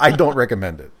 I don't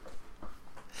recommend it.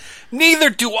 Neither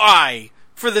do I,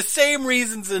 for the same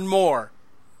reasons and more.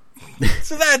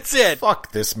 So that's it.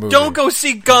 Fuck this movie. Don't go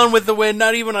see Gone with the Wind,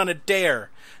 not even on a dare.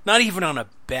 Not even on a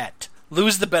bet.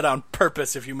 Lose the bet on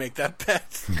purpose if you make that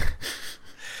bet.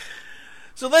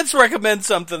 So let's recommend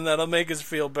something that'll make us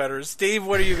feel better. Steve,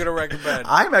 what are you going to recommend?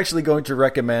 I'm actually going to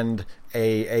recommend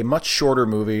a much shorter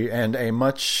movie and a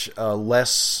much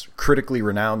less critically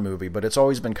renowned movie, but it's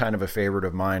always been kind of a favorite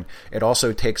of mine. It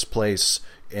also takes place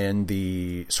in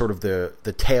the sort of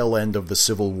the tail end of the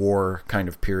Civil War kind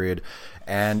of period,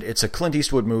 and it's a Clint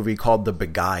Eastwood movie called The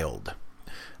Beguiled.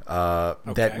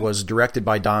 That was directed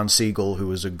by Don Siegel, who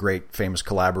was a great famous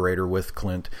collaborator with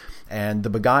Clint. And The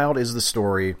Beguiled is the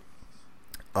story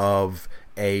of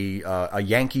a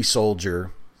Yankee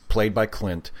soldier played by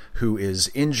Clint who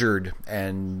is injured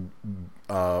and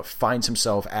finds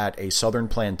himself at a southern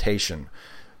plantation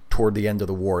toward the end of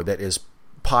the war that is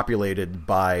populated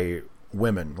by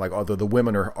women. Like, although the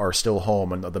women are still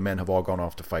home and the men have all gone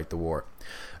off to fight the war,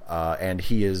 and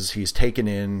he's taken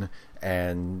in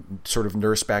and sort of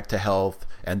nursed back to health,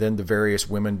 and then the various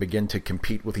women begin to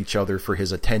compete with each other for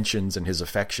his attentions and his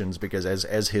affections, because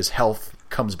as his health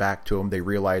comes back to him, they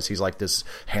realize he's like this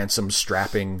handsome,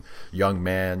 strapping young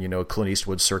man, you know, Clint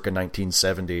Eastwood circa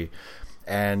 1970,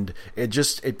 and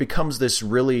it becomes this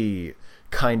really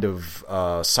kind of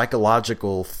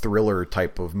psychological thriller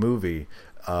type of movie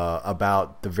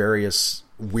about the various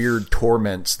weird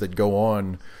torments that go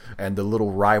on and the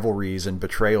little rivalries and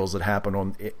betrayals that happen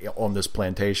on this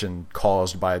plantation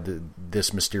caused by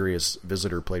this mysterious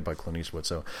visitor played by Clint Eastwood.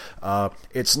 So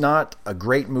it's not a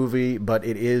great movie, but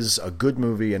it is a good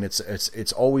movie, and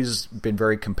it's always been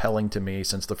very compelling to me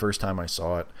since the first time I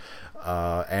saw it,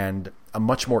 and a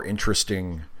much more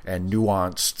interesting and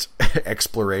nuanced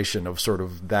exploration of sort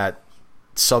of that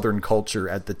Southern culture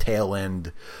at the tail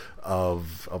end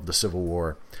of the Civil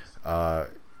War,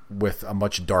 with a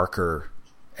much darker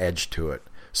edge to it.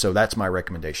 So that's my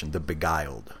recommendation, The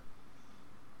Beguiled.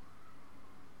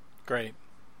 Great.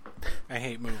 I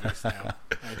hate movies now.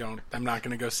 I'm not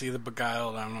going to go see The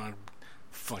Beguiled. I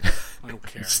don't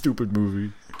care. Stupid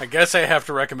movie. I guess I have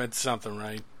to recommend something,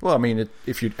 right? Well, I mean,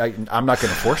 I'm not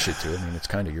going to force you to. I mean, it's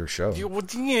kind of your show. You're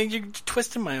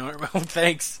twisting my arm. Oh,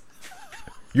 thanks.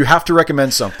 You have to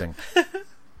recommend something.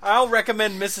 I'll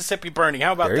recommend Mississippi Burning.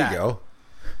 How about that? There you go.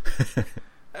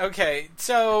 Okay,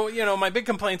 so, my big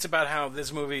complaints about how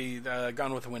this movie,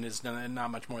 Gone with the Wind, is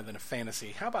not much more than a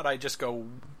fantasy. How about I just go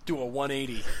do a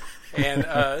 180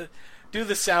 and do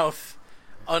the South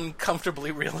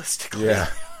uncomfortably realistically? Yeah.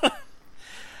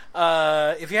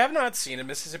 If you have not seen it,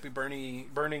 Mississippi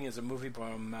Burning is a movie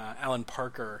from Alan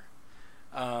Parker,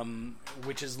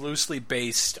 which is loosely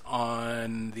based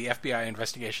on the FBI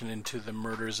investigation into the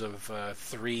murders of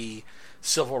 3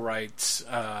 civil rights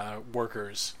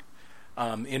workers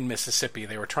in Mississippi.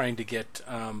 They were trying to get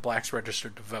blacks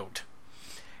registered to vote,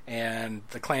 and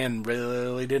the Klan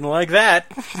really didn't like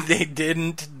that. They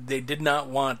did not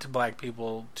want black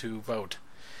people to vote,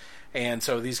 and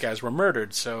so these guys were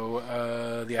murdered.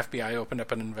 So the FBI opened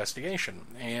up an investigation,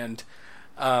 and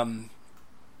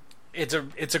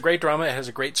it's a great drama. It has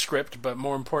a great script, but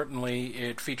more importantly,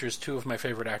 it features 2 of my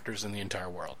favorite actors in the entire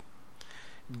world,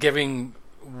 giving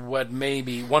what may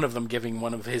be one of them giving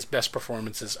one of his best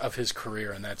performances of his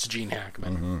career, and that's Gene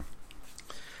Hackman,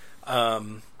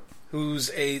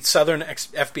 who's a Southern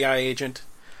FBI agent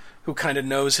who kind of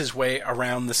knows his way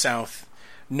around the South,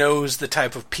 knows the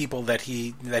type of people that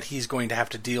he's going to have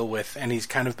to deal with, and he's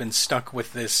kind of been stuck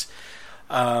with this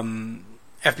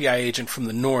FBI agent from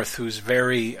the North who's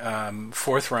very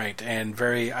forthright and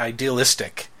very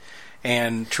idealistic,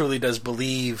 and truly does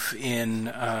believe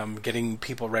in getting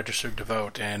people registered to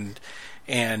vote, and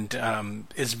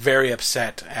is very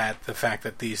upset at the fact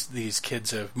that these kids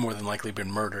have more than likely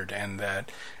been murdered, and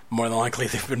that more than likely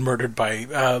they've been murdered by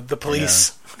the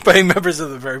police, by members of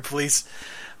the very police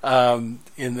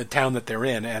in the town that they're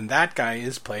in. And that guy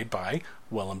is played by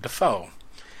Willem Dafoe.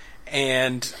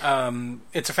 And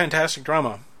it's a fantastic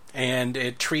drama, and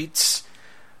it treats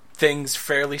things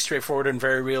fairly straightforward and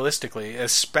very realistically,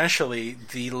 especially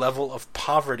the level of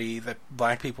poverty that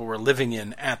black people were living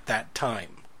in at that time,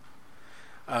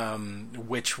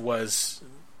 which was,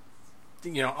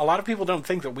 a lot of people don't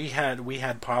think that we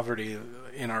had poverty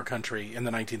in our country in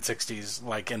the 1960s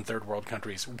like in third world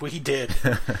countries. We did.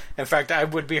 In fact, I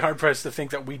would be hard pressed to think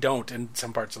that we don't in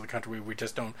some parts of the country. We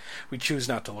just don't. We choose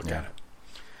not to look at it.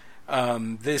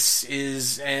 This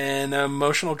is an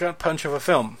emotional gut punch of a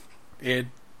film. It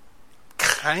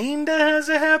kinda has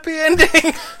a happy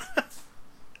ending,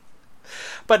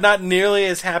 but not nearly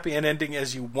as happy an ending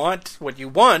as you want. What you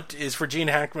want is for Gene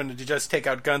Hackman to just take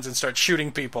out guns and start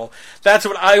shooting people. That's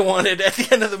what I wanted at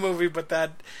the end of the movie, but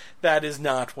that is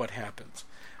not what happens.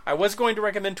 I was going to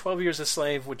recommend 12 Years a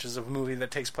Slave, which is a movie that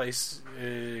takes place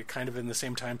kind of in the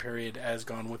same time period as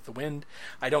Gone with the Wind.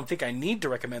 I don't think I need to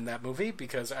recommend that movie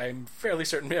because I'm fairly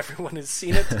certain everyone has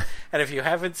seen it. And if you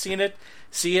haven't seen it,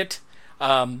 see it.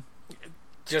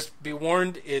 Just be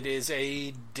warned, it is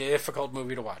a difficult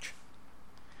movie to watch.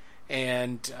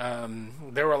 And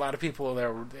there were a lot of people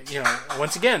that were,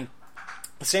 once again,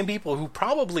 the same people who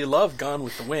probably loved Gone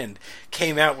with the Wind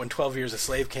came out when 12 Years a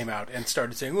Slave came out and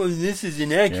started saying, well, this is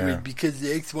inaccurate because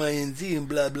the X, Y, and Z and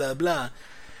blah, blah, blah.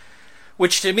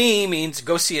 Which to me means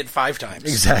go see it 5 times.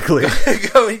 Exactly.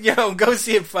 Go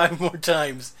see it 5 more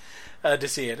times to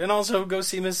see it. And also go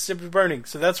see Mississippi Burning.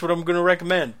 So that's what I'm going to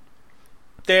recommend.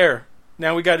 There.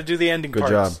 Now we got to do the ending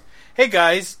parts. Good job. Hey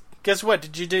guys, guess what?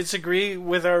 Did you disagree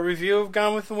with our review of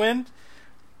Gone with the Wind?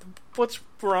 What's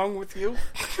wrong with you?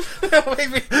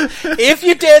 If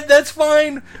you did, that's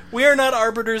fine. We are not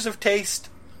arbiters of taste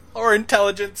or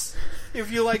intelligence.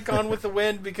 If you like Gone with the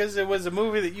Wind because it was a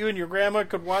movie that you and your grandma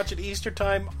could watch at Easter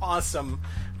time, awesome.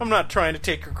 I'm not trying to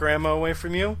take your grandma away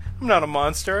from you. I'm not a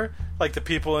monster like the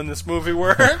people in this movie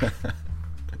were.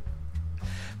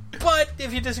 But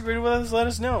if you disagreed with us, let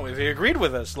us know. If you agreed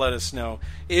with us, let us know.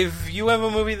 If you have a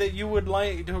movie that you would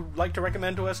like to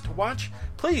recommend to us to watch,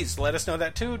 please let us know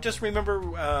that too. Just remember,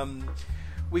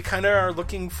 we kind of are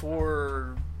looking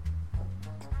for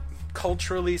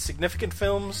culturally significant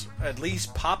films, at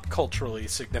least pop culturally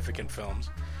significant films.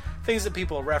 Things that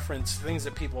people reference, things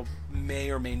that people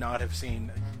may or may not have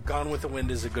seen. Gone with the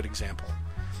Wind is a good example.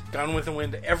 Gone with the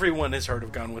Wind, everyone has heard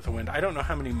of Gone with the Wind. I don't know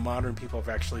how many modern people have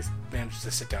actually managed to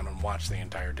sit down and watch the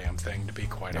entire damn thing, to be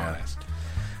quite honest.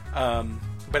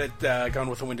 But Gone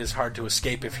with the Wind is hard to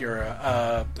escape if you're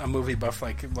a movie buff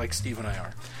like Steve and I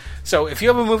are. So if you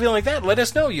have a movie like that, let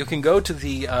us know. You can go to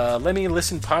the Let Me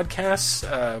Listen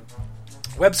Podcasts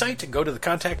website and go to the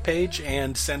contact page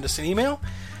and send us an email.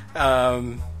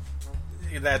 That's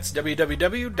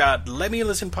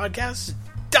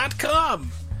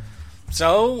www.letmelistenpodcasts.com.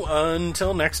 So,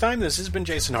 until next time, this has been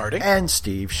Jason Harding. And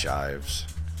Steve Shives.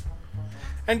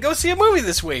 And go see a movie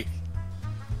this week.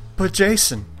 But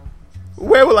Jason,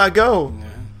 where will I go?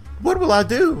 What will I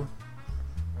do?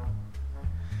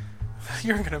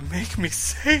 You're going to make me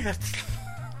say it.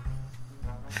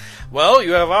 Well,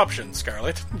 you have options,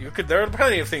 Scarlett. There are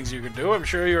plenty of things you could do. I'm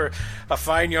sure you're a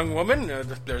fine young woman.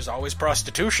 There's always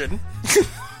prostitution.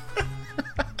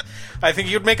 I think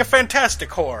you'd make a fantastic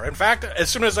whore. In fact, as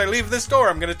soon as I leave this door,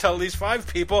 I'm going to tell these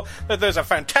 5 people that there's a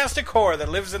fantastic whore that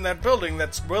lives in that building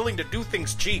that's willing to do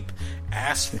things cheap.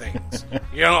 Ass things.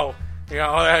 You know what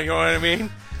I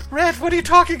mean? Red, what are you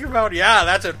talking about? Yeah,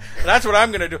 that's what I'm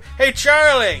going to do. Hey,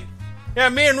 Charlie! Yeah,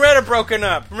 me and Red are broken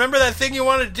up. Remember that thing you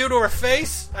wanted to do to her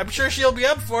face? I'm sure she'll be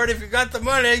up for it if you got the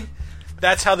money.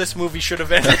 That's how this movie should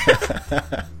have ended.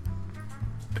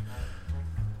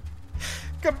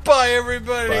 Goodbye,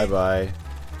 everybody. Bye-bye.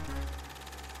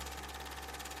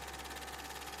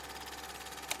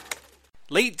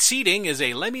 Late Seating is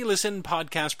a Lemmy Listen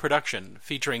podcast production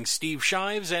featuring Steve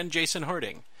Shives and Jason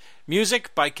Harding.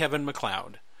 Music by Kevin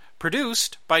MacLeod.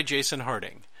 Produced by Jason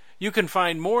Harding. You can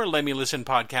find more Lemmy Listen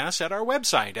podcasts at our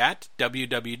website at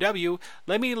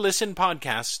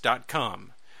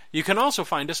www.lemmylistenpodcasts.com. You can also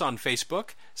find us on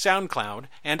Facebook, SoundCloud,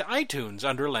 and iTunes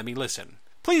under Lemmy Listen.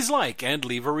 Please like and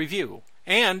leave a review.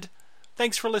 And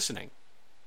thanks for listening.